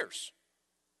 3 years.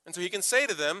 And so he can say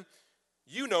to them,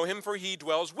 you know him, for he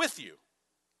dwells with you.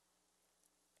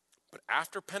 But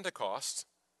after Pentecost,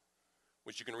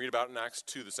 which you can read about in Acts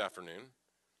 2 this afternoon,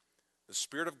 the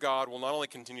Spirit of God will not only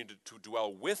continue to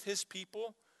dwell with his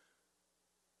people,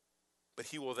 but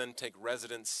he will then take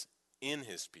residence in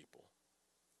his people.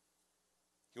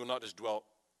 He will not just dwell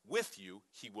with you,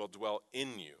 he will dwell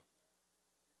in you.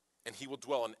 And he will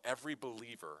dwell in every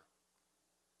believer.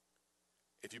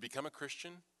 If you become a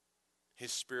Christian,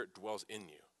 his Spirit dwells in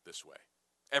you this way.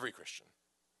 Every Christian.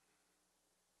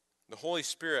 The Holy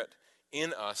Spirit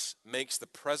in us makes the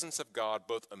presence of God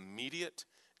both immediate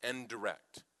and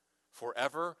direct,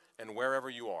 forever and wherever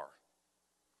you are.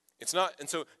 It's not, and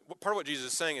so part of what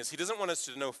Jesus is saying is he doesn't want us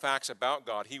to know facts about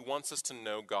God. He wants us to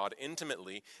know God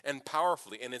intimately and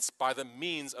powerfully. And it's by the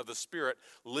means of the Spirit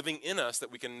living in us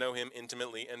that we can know him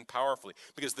intimately and powerfully.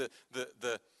 Because the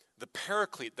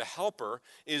Paraclete, the helper,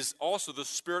 is also the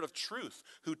Spirit of truth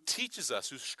who teaches us,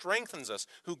 who strengthens us,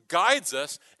 who guides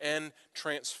us and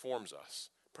transforms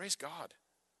us. Praise God.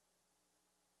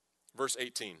 Verse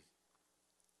 18.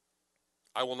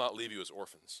 I will not leave you as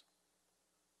orphans.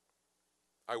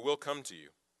 I will come to you.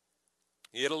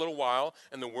 Yet a little while,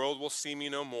 and the world will see me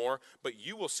no more, but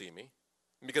you will see me.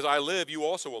 And because I live, you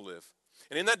also will live.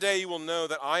 And in that day you will know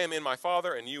that I am in my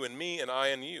Father, and you in me, and I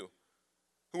in you.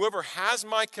 Whoever has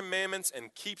my commandments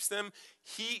and keeps them,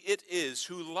 he it is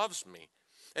who loves me.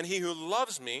 And he who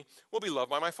loves me will be loved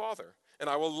by my Father. And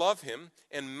I will love him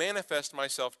and manifest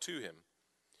myself to him.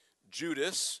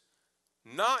 Judas,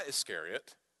 not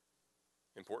Iscariot,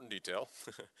 important detail,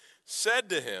 said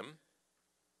to him,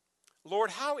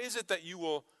 Lord, how is it that you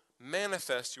will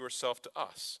manifest yourself to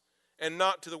us and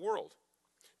not to the world?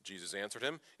 Jesus answered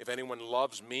him, if anyone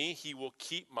loves me, he will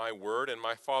keep my word, and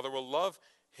my Father will love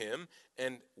him,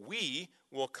 and we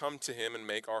will come to him and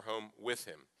make our home with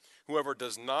him. Whoever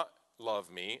does not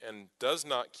love me and does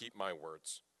not keep my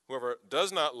words, whoever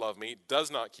does not love me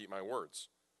does not keep my words.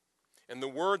 And the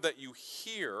word that you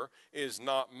hear is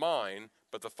not mine,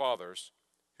 but the Father's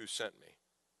who sent me.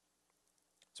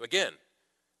 So again,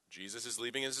 Jesus is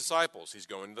leaving his disciples. He's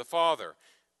going to the Father.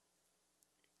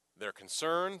 They're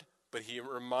concerned, but he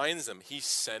reminds them he's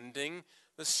sending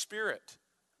the Spirit.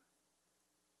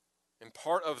 And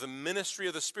part of the ministry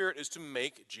of the Spirit is to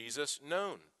make Jesus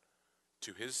known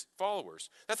to his followers.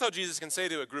 That's how Jesus can say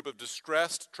to a group of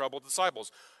distressed, troubled disciples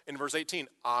in verse 18,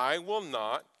 I will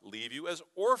not leave you as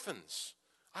orphans.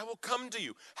 I will come to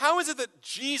you. How is it that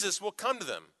Jesus will come to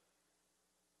them?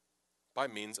 By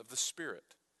means of the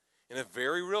Spirit. In a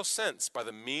very real sense, by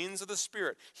the means of the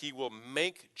Spirit, he will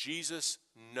make Jesus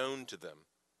known to them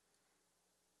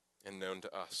and known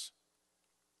to us.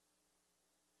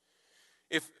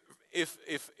 If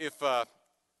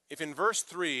in verse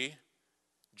 3,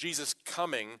 Jesus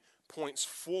coming points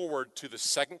forward to the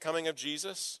second coming of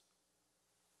Jesus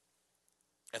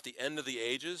at the end of the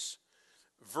ages,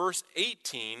 verse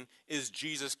 18 is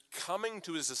Jesus coming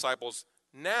to his disciples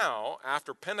now,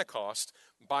 after Pentecost,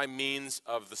 by means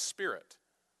of the Spirit.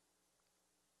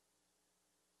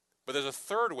 But there's a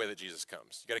third way that Jesus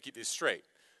comes. You've got to keep these straight.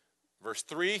 Verse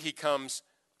 3, he comes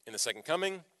in the second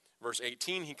coming. Verse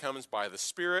 18, he comes by the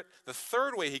Spirit. The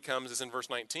third way he comes is in verse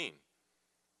 19.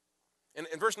 And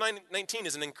verse 19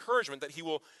 is an encouragement that he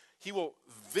will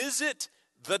visit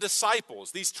the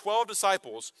disciples, these 12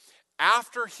 disciples,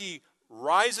 after he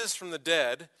rises from the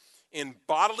dead in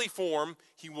bodily form.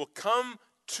 He will come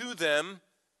to them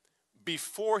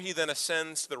before he then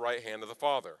ascends to the right hand of the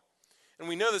Father. And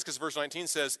we know this because verse 19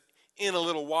 says, in a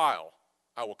little while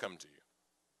I will come to you.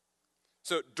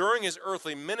 So during his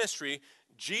earthly ministry,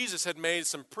 Jesus had made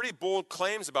some pretty bold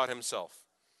claims about himself.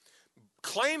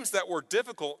 Claims that were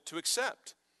difficult to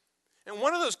accept. And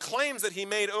one of those claims that he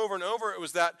made over and over, it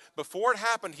was that before it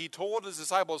happened, he told his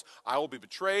disciples, I will be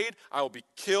betrayed, I will be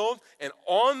killed, and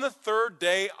on the third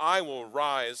day I will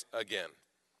rise again.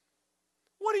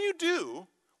 What do you do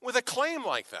with a claim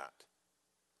like that?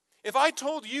 If I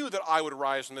told you that I would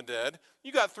rise from the dead,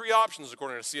 you got three options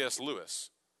according to C.S. Lewis.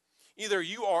 Either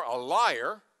you are a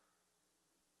liar,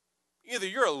 either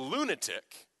you're a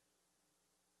lunatic,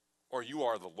 or you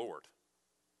are the Lord,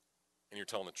 and you're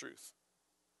telling the truth.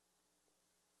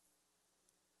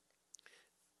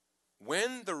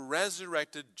 When the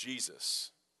resurrected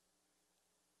Jesus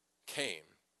came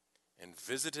and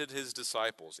visited his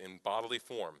disciples in bodily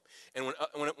form, and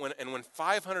when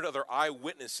 500 other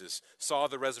eyewitnesses saw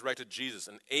the resurrected Jesus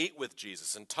and ate with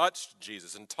Jesus and touched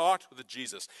Jesus and talked with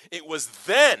Jesus, it was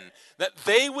then that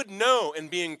they would know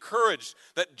and be encouraged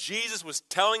that Jesus was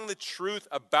telling the truth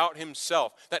about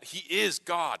himself, that he is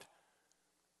God.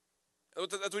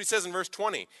 That's what he says in verse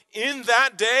 20. In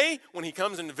that day, when he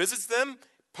comes and visits them,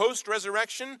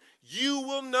 post-resurrection, you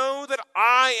will know that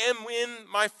I am in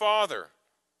my Father.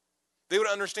 They would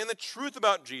understand the truth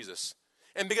about Jesus.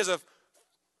 And because of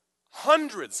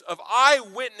hundreds of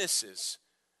eyewitnesses,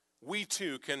 we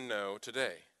too can know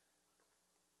today.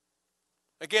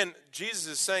 Again, Jesus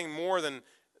is saying more than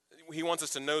he wants us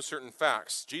to know certain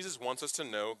facts. Jesus wants us to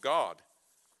know God.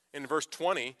 In verse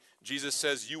 20, Jesus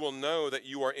says, you will know that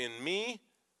you are in me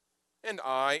and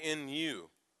I in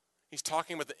you. He's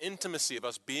talking about the intimacy of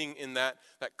us being in that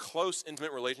close,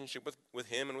 intimate relationship with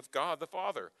him and with God the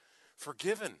Father.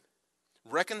 Forgiven,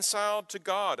 reconciled to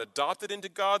God, adopted into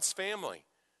God's family.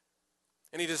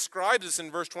 And he describes this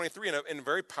in verse 23 in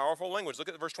very powerful language. Look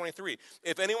at verse 23.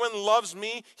 If anyone loves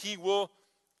me, he will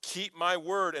keep my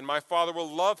word, and my Father will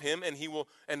love him,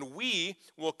 and we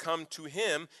will come to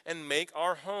him and make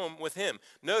our home with him.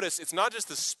 Notice, it's not just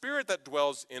the Spirit that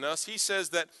dwells in us. He says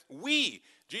that we,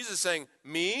 Jesus is saying,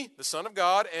 me, the Son of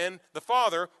God, and the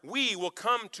Father, we will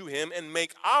come to him and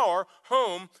make our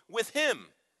home with him.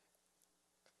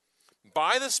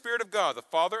 By the Spirit of God, the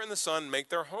Father and the Son make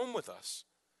their home with us.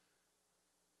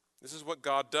 This is what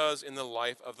God does in the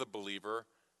life of the believer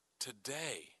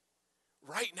today,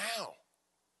 right now.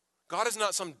 God is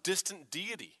not some distant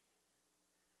deity.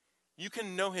 You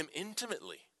can know him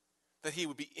intimately, that he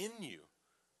would be in you,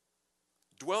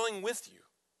 dwelling with you.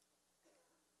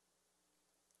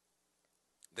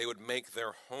 They would make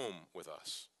their home with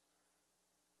us.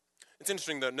 It's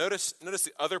interesting, though. Notice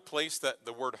the other place that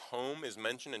the word home is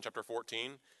mentioned in chapter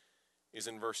 14 is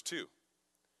in verse 2,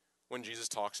 when Jesus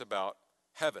talks about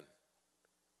heaven,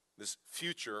 this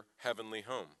future heavenly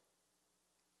home.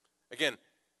 Again,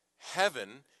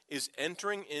 heaven is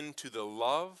entering into the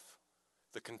love,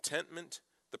 the contentment,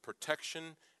 the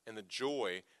protection, and the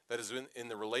joy that is in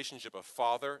the relationship of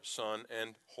Father, Son,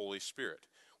 and Holy Spirit.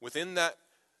 Within that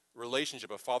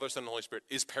relationship of Father, Son, and Holy Spirit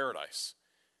is paradise.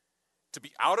 To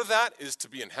be out of that is to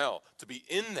be in hell. To be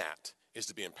in that is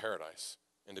to be in paradise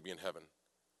and to be in heaven.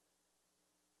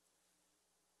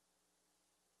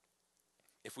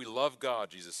 If we love God,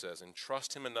 Jesus says, and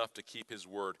trust him enough to keep his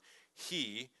word,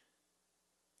 he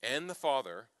and the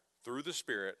Father, through the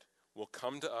Spirit, will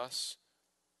come to us,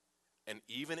 and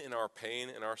even in our pain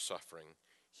and our suffering,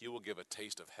 he will give a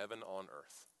taste of heaven on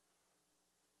earth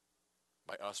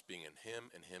by us being in him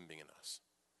and him being in us.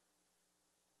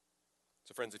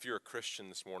 So friends, if you're a Christian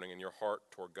this morning and your heart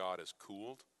toward God is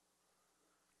cooled,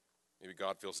 Maybe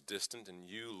God feels distant and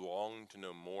you long to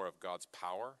know more of God's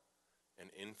power and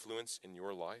influence in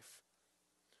your life.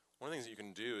 One of the things that you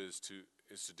can do is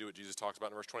to do what Jesus talks about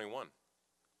in verse 21.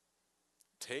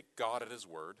 Take God at his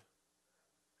word.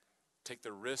 Take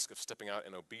the risk of stepping out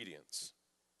in obedience.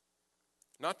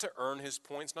 Not to earn his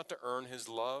points, not to earn his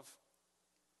love,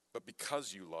 but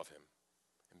because you love him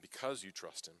and because you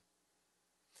trust him.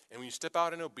 And when you step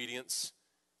out in obedience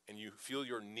and you feel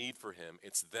your need for him,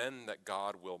 it's then that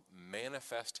God will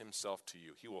manifest himself to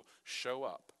you. He will show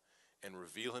up and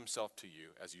reveal himself to you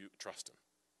as you trust him.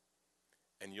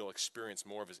 And you'll experience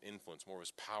more of his influence, more of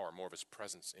his power, more of his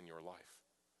presence in your life.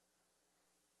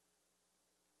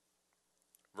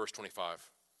 Verse 25.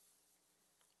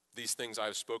 These things I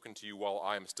have spoken to you while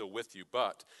I am still with you,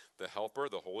 but the Helper,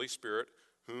 the Holy Spirit,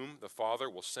 whom the Father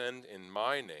will send in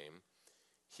my name,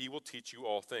 he will teach you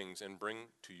all things and bring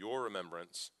to your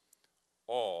remembrance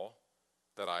all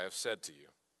that I have said to you.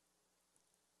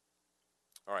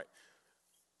 All right.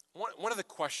 One of the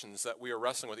questions that we are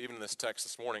wrestling with even in this text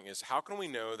this morning is how can we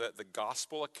know that the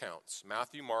gospel accounts,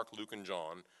 Matthew, Mark, Luke, and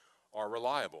John, are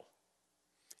reliable?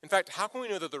 In fact, how can we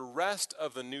know that the rest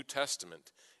of the New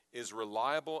Testament is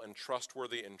reliable and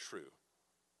trustworthy and true?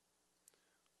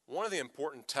 One of the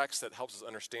important texts that helps us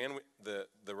understand the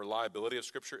reliability of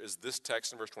Scripture is this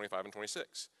text in verse 25 and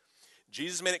 26.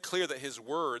 Jesus made it clear that his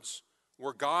words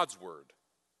were God's word.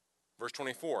 Verse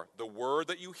 24, the word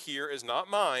that you hear is not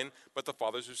mine, but the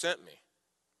Father's who sent me.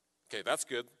 Okay, that's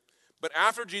good. But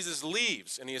after Jesus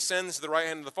leaves and he ascends to the right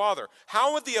hand of the Father,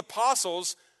 how would the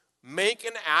apostles make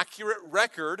an accurate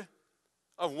record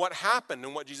of what happened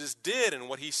and what Jesus did and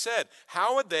what he said?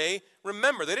 How would they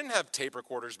remember? They didn't have tape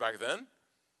recorders back then.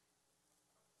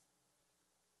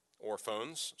 Or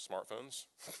phones, smartphones.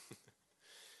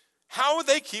 How would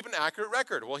they keep an accurate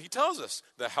record? Well, he tells us,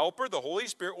 the Helper, the Holy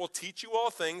Spirit, will teach you all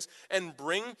things and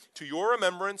bring to your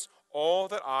remembrance all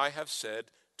that I have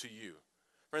said to you.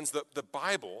 Friends, the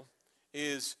Bible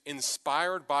is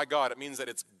inspired by God. It means that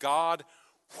it's God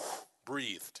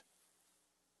breathed.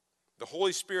 The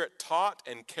Holy Spirit taught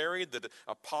and carried the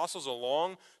apostles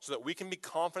along so that we can be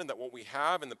confident that what we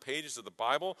have in the pages of the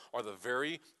Bible are the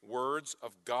very words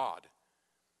of God.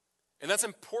 And that's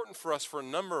important for us for a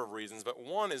number of reasons, but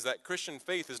one is that Christian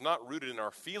faith is not rooted in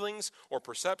our feelings or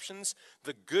perceptions.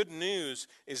 The good news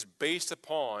is based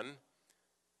upon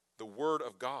the Word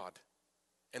of God.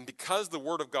 And because the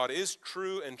Word of God is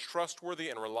true and trustworthy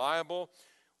and reliable,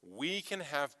 we can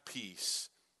have peace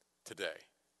today.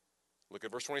 Look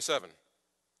at verse 27.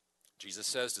 Jesus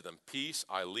says to them, peace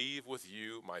I leave with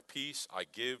you, my peace I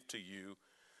give to you,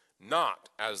 not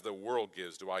as the world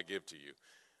gives do I give to you.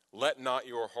 Let not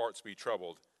your hearts be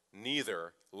troubled,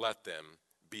 neither let them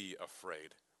be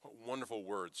afraid. What wonderful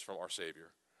words from our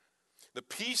Savior. The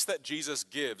peace that Jesus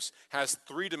gives has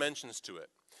three dimensions to it.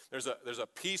 There's a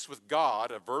peace with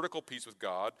God, a vertical peace with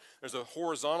God. There's a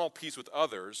horizontal peace with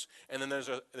others. And then there's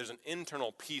an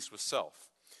internal peace with self.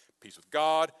 Peace with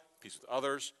God, peace with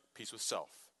others, peace with self.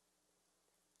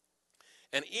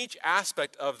 And each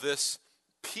aspect of this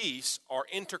peace are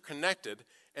interconnected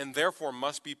and therefore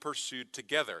must be pursued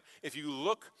together. If you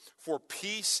look for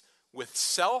peace with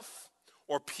self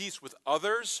or peace with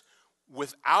others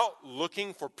without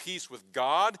looking for peace with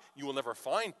God, you will never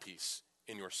find peace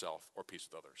in yourself or peace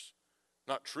with others.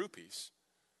 Not true peace.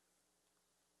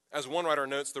 As one writer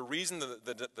notes, the reason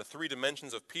that the three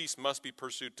dimensions of peace must be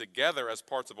pursued together as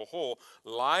parts of a whole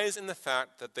lies in the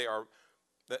fact that they are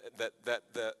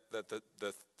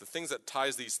the things that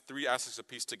ties these three aspects of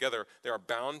peace together, they are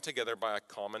bound together by a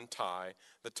common tie,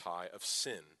 the tie of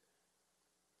sin.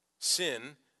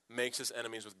 Sin makes us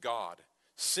enemies with God.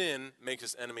 Sin makes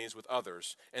us enemies with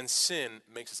others. And sin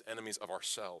makes us enemies of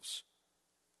ourselves.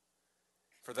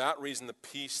 For that reason, the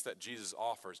peace that Jesus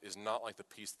offers is not like the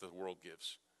peace that the world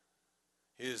gives.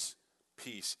 His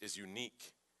peace is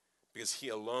unique because he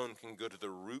alone can go to the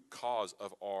root cause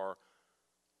of our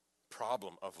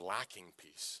problem of lacking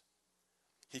peace.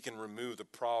 He can remove the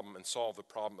problem and solve the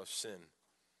problem of sin. And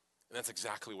that's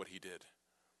exactly what he did.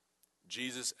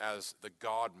 Jesus, as the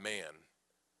God-man,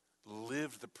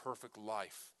 lived the perfect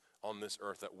life on this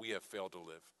earth that we have failed to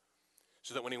live.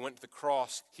 So that when he went to the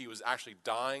cross, he was actually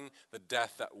dying the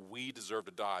death that we deserve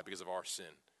to die because of our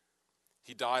sin.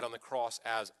 He died on the cross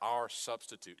as our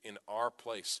substitute in our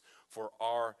place for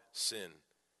our sin.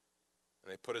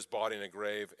 And they put his body in a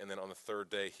grave, and then on the third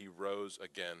day he rose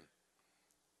again.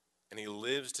 And he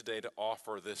lives today to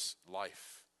offer this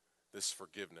life, this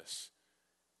forgiveness,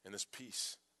 and this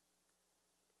peace.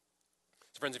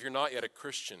 So friends, if you're not yet a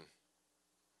Christian,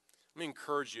 let me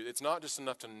encourage you, it's not just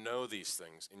enough to know these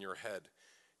things in your head.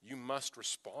 You must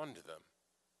respond to them.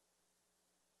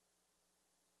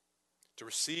 To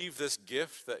receive this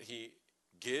gift that he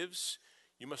gives,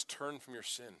 you must turn from your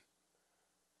sin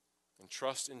and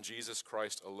trust in Jesus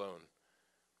Christ alone.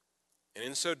 And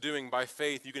in so doing, by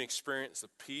faith, you can experience the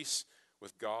peace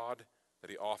with God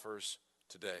that he offers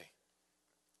today.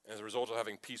 And as a result of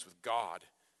having peace with God,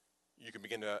 you can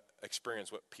begin to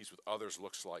experience what peace with others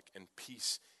looks like and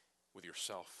peace with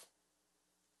yourself.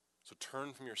 So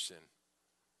turn from your sin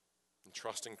and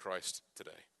trust in Christ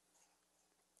today.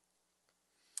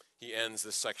 He ends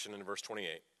this section in verse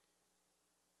 28.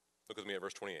 Look with me at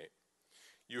verse 28.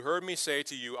 You heard me say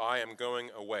to you, I am going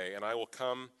away, and I will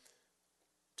come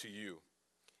to you.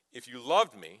 If you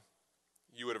loved me,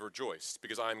 you would have rejoiced,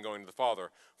 because I am going to the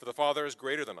Father, for the Father is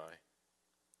greater than I.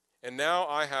 And now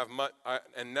I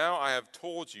have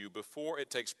told you before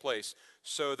it takes place,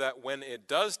 so that when it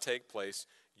does take place,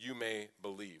 you may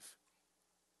believe.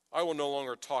 I will no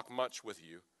longer talk much with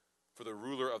you, for the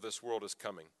ruler of this world is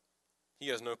coming. He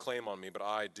has no claim on me, but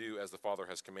I do as the Father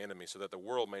has commanded me, so that the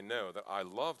world may know that I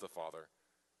love the Father.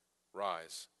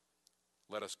 Rise,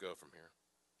 let us go from here.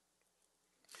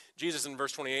 Jesus in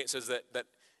verse 28 says that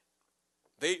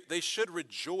they should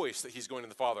rejoice that he's going to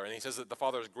the Father, and he says that the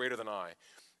Father is greater than I.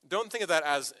 Don't think of that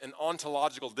as an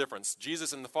ontological difference.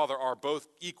 Jesus and the Father are both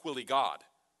equally God.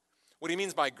 What he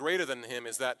means by greater than him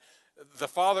is that the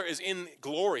Father is in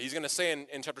glory. He's going to say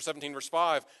in chapter 17, verse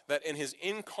 5, that in his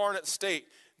incarnate state,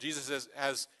 Jesus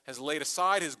has laid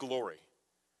aside his glory.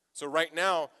 So right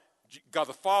now, God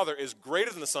the Father is greater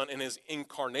than the Son in his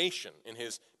incarnation, in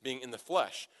his being in the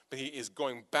flesh. But he is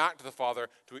going back to the Father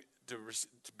to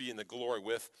be in the glory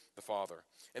with the Father.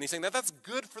 And he's saying that that's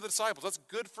good for the disciples. That's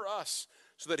good for us,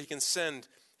 so that he can send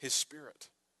his Spirit.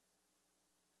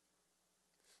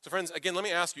 So friends, again, let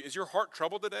me ask you, is your heart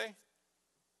troubled today?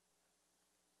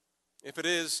 If it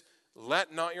is,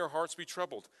 let not your hearts be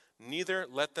troubled, neither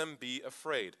let them be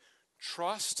afraid.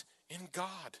 Trust in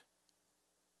God.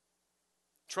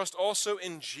 Trust also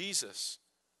in Jesus.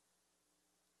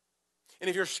 And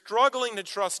if you're struggling to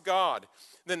trust God,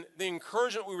 then the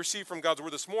encouragement we receive from God's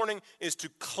word this morning is to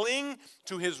cling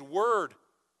to his word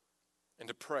and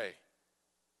to pray.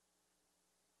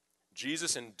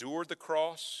 Jesus endured the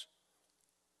cross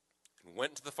and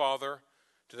went to the Father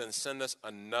to then send us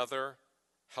another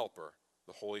helper,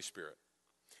 the Holy Spirit.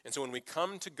 And so when we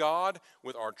come to God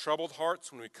with our troubled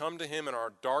hearts, when we come to him in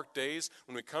our dark days,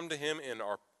 when we come to him in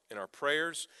our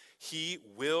prayers, he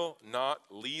will not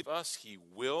leave us. He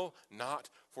will not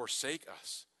forsake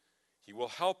us. He will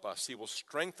help us. He will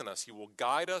strengthen us. He will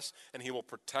guide us, and he will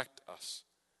protect us.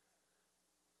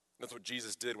 That's what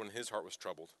Jesus did when his heart was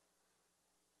troubled.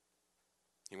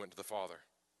 He went to the Father.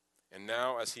 And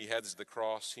now as he heads to the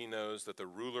cross, he knows that the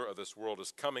ruler of this world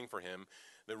is coming for him,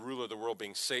 the ruler of the world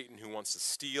being Satan, who wants to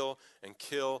steal and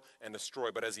kill and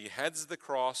destroy. But as he heads to the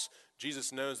cross,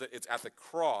 Jesus knows that it's at the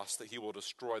cross that he will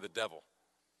destroy the devil.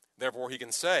 Therefore, he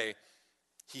can say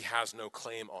he has no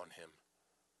claim on him.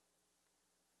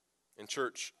 In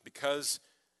church, because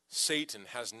Satan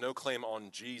has no claim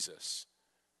on Jesus,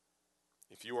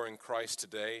 if you are in Christ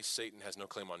today, Satan has no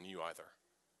claim on you either.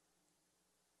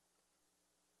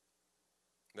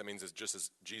 That means that just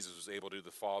as Jesus was able to do the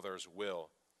Father's will,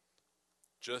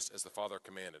 just as the Father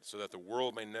commanded, so that the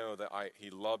world may know that he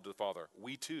loved the Father,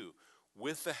 we too,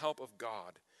 with the help of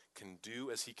God, can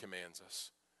do as he commands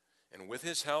us. And with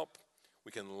his help,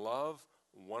 we can love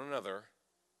one another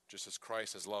just as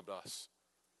Christ has loved us.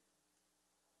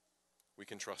 We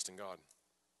can trust in God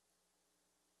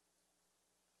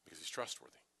because he's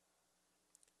trustworthy.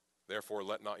 Therefore,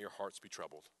 let not your hearts be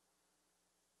troubled,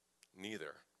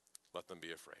 neither let them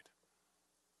be afraid.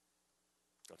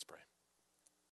 Let's pray.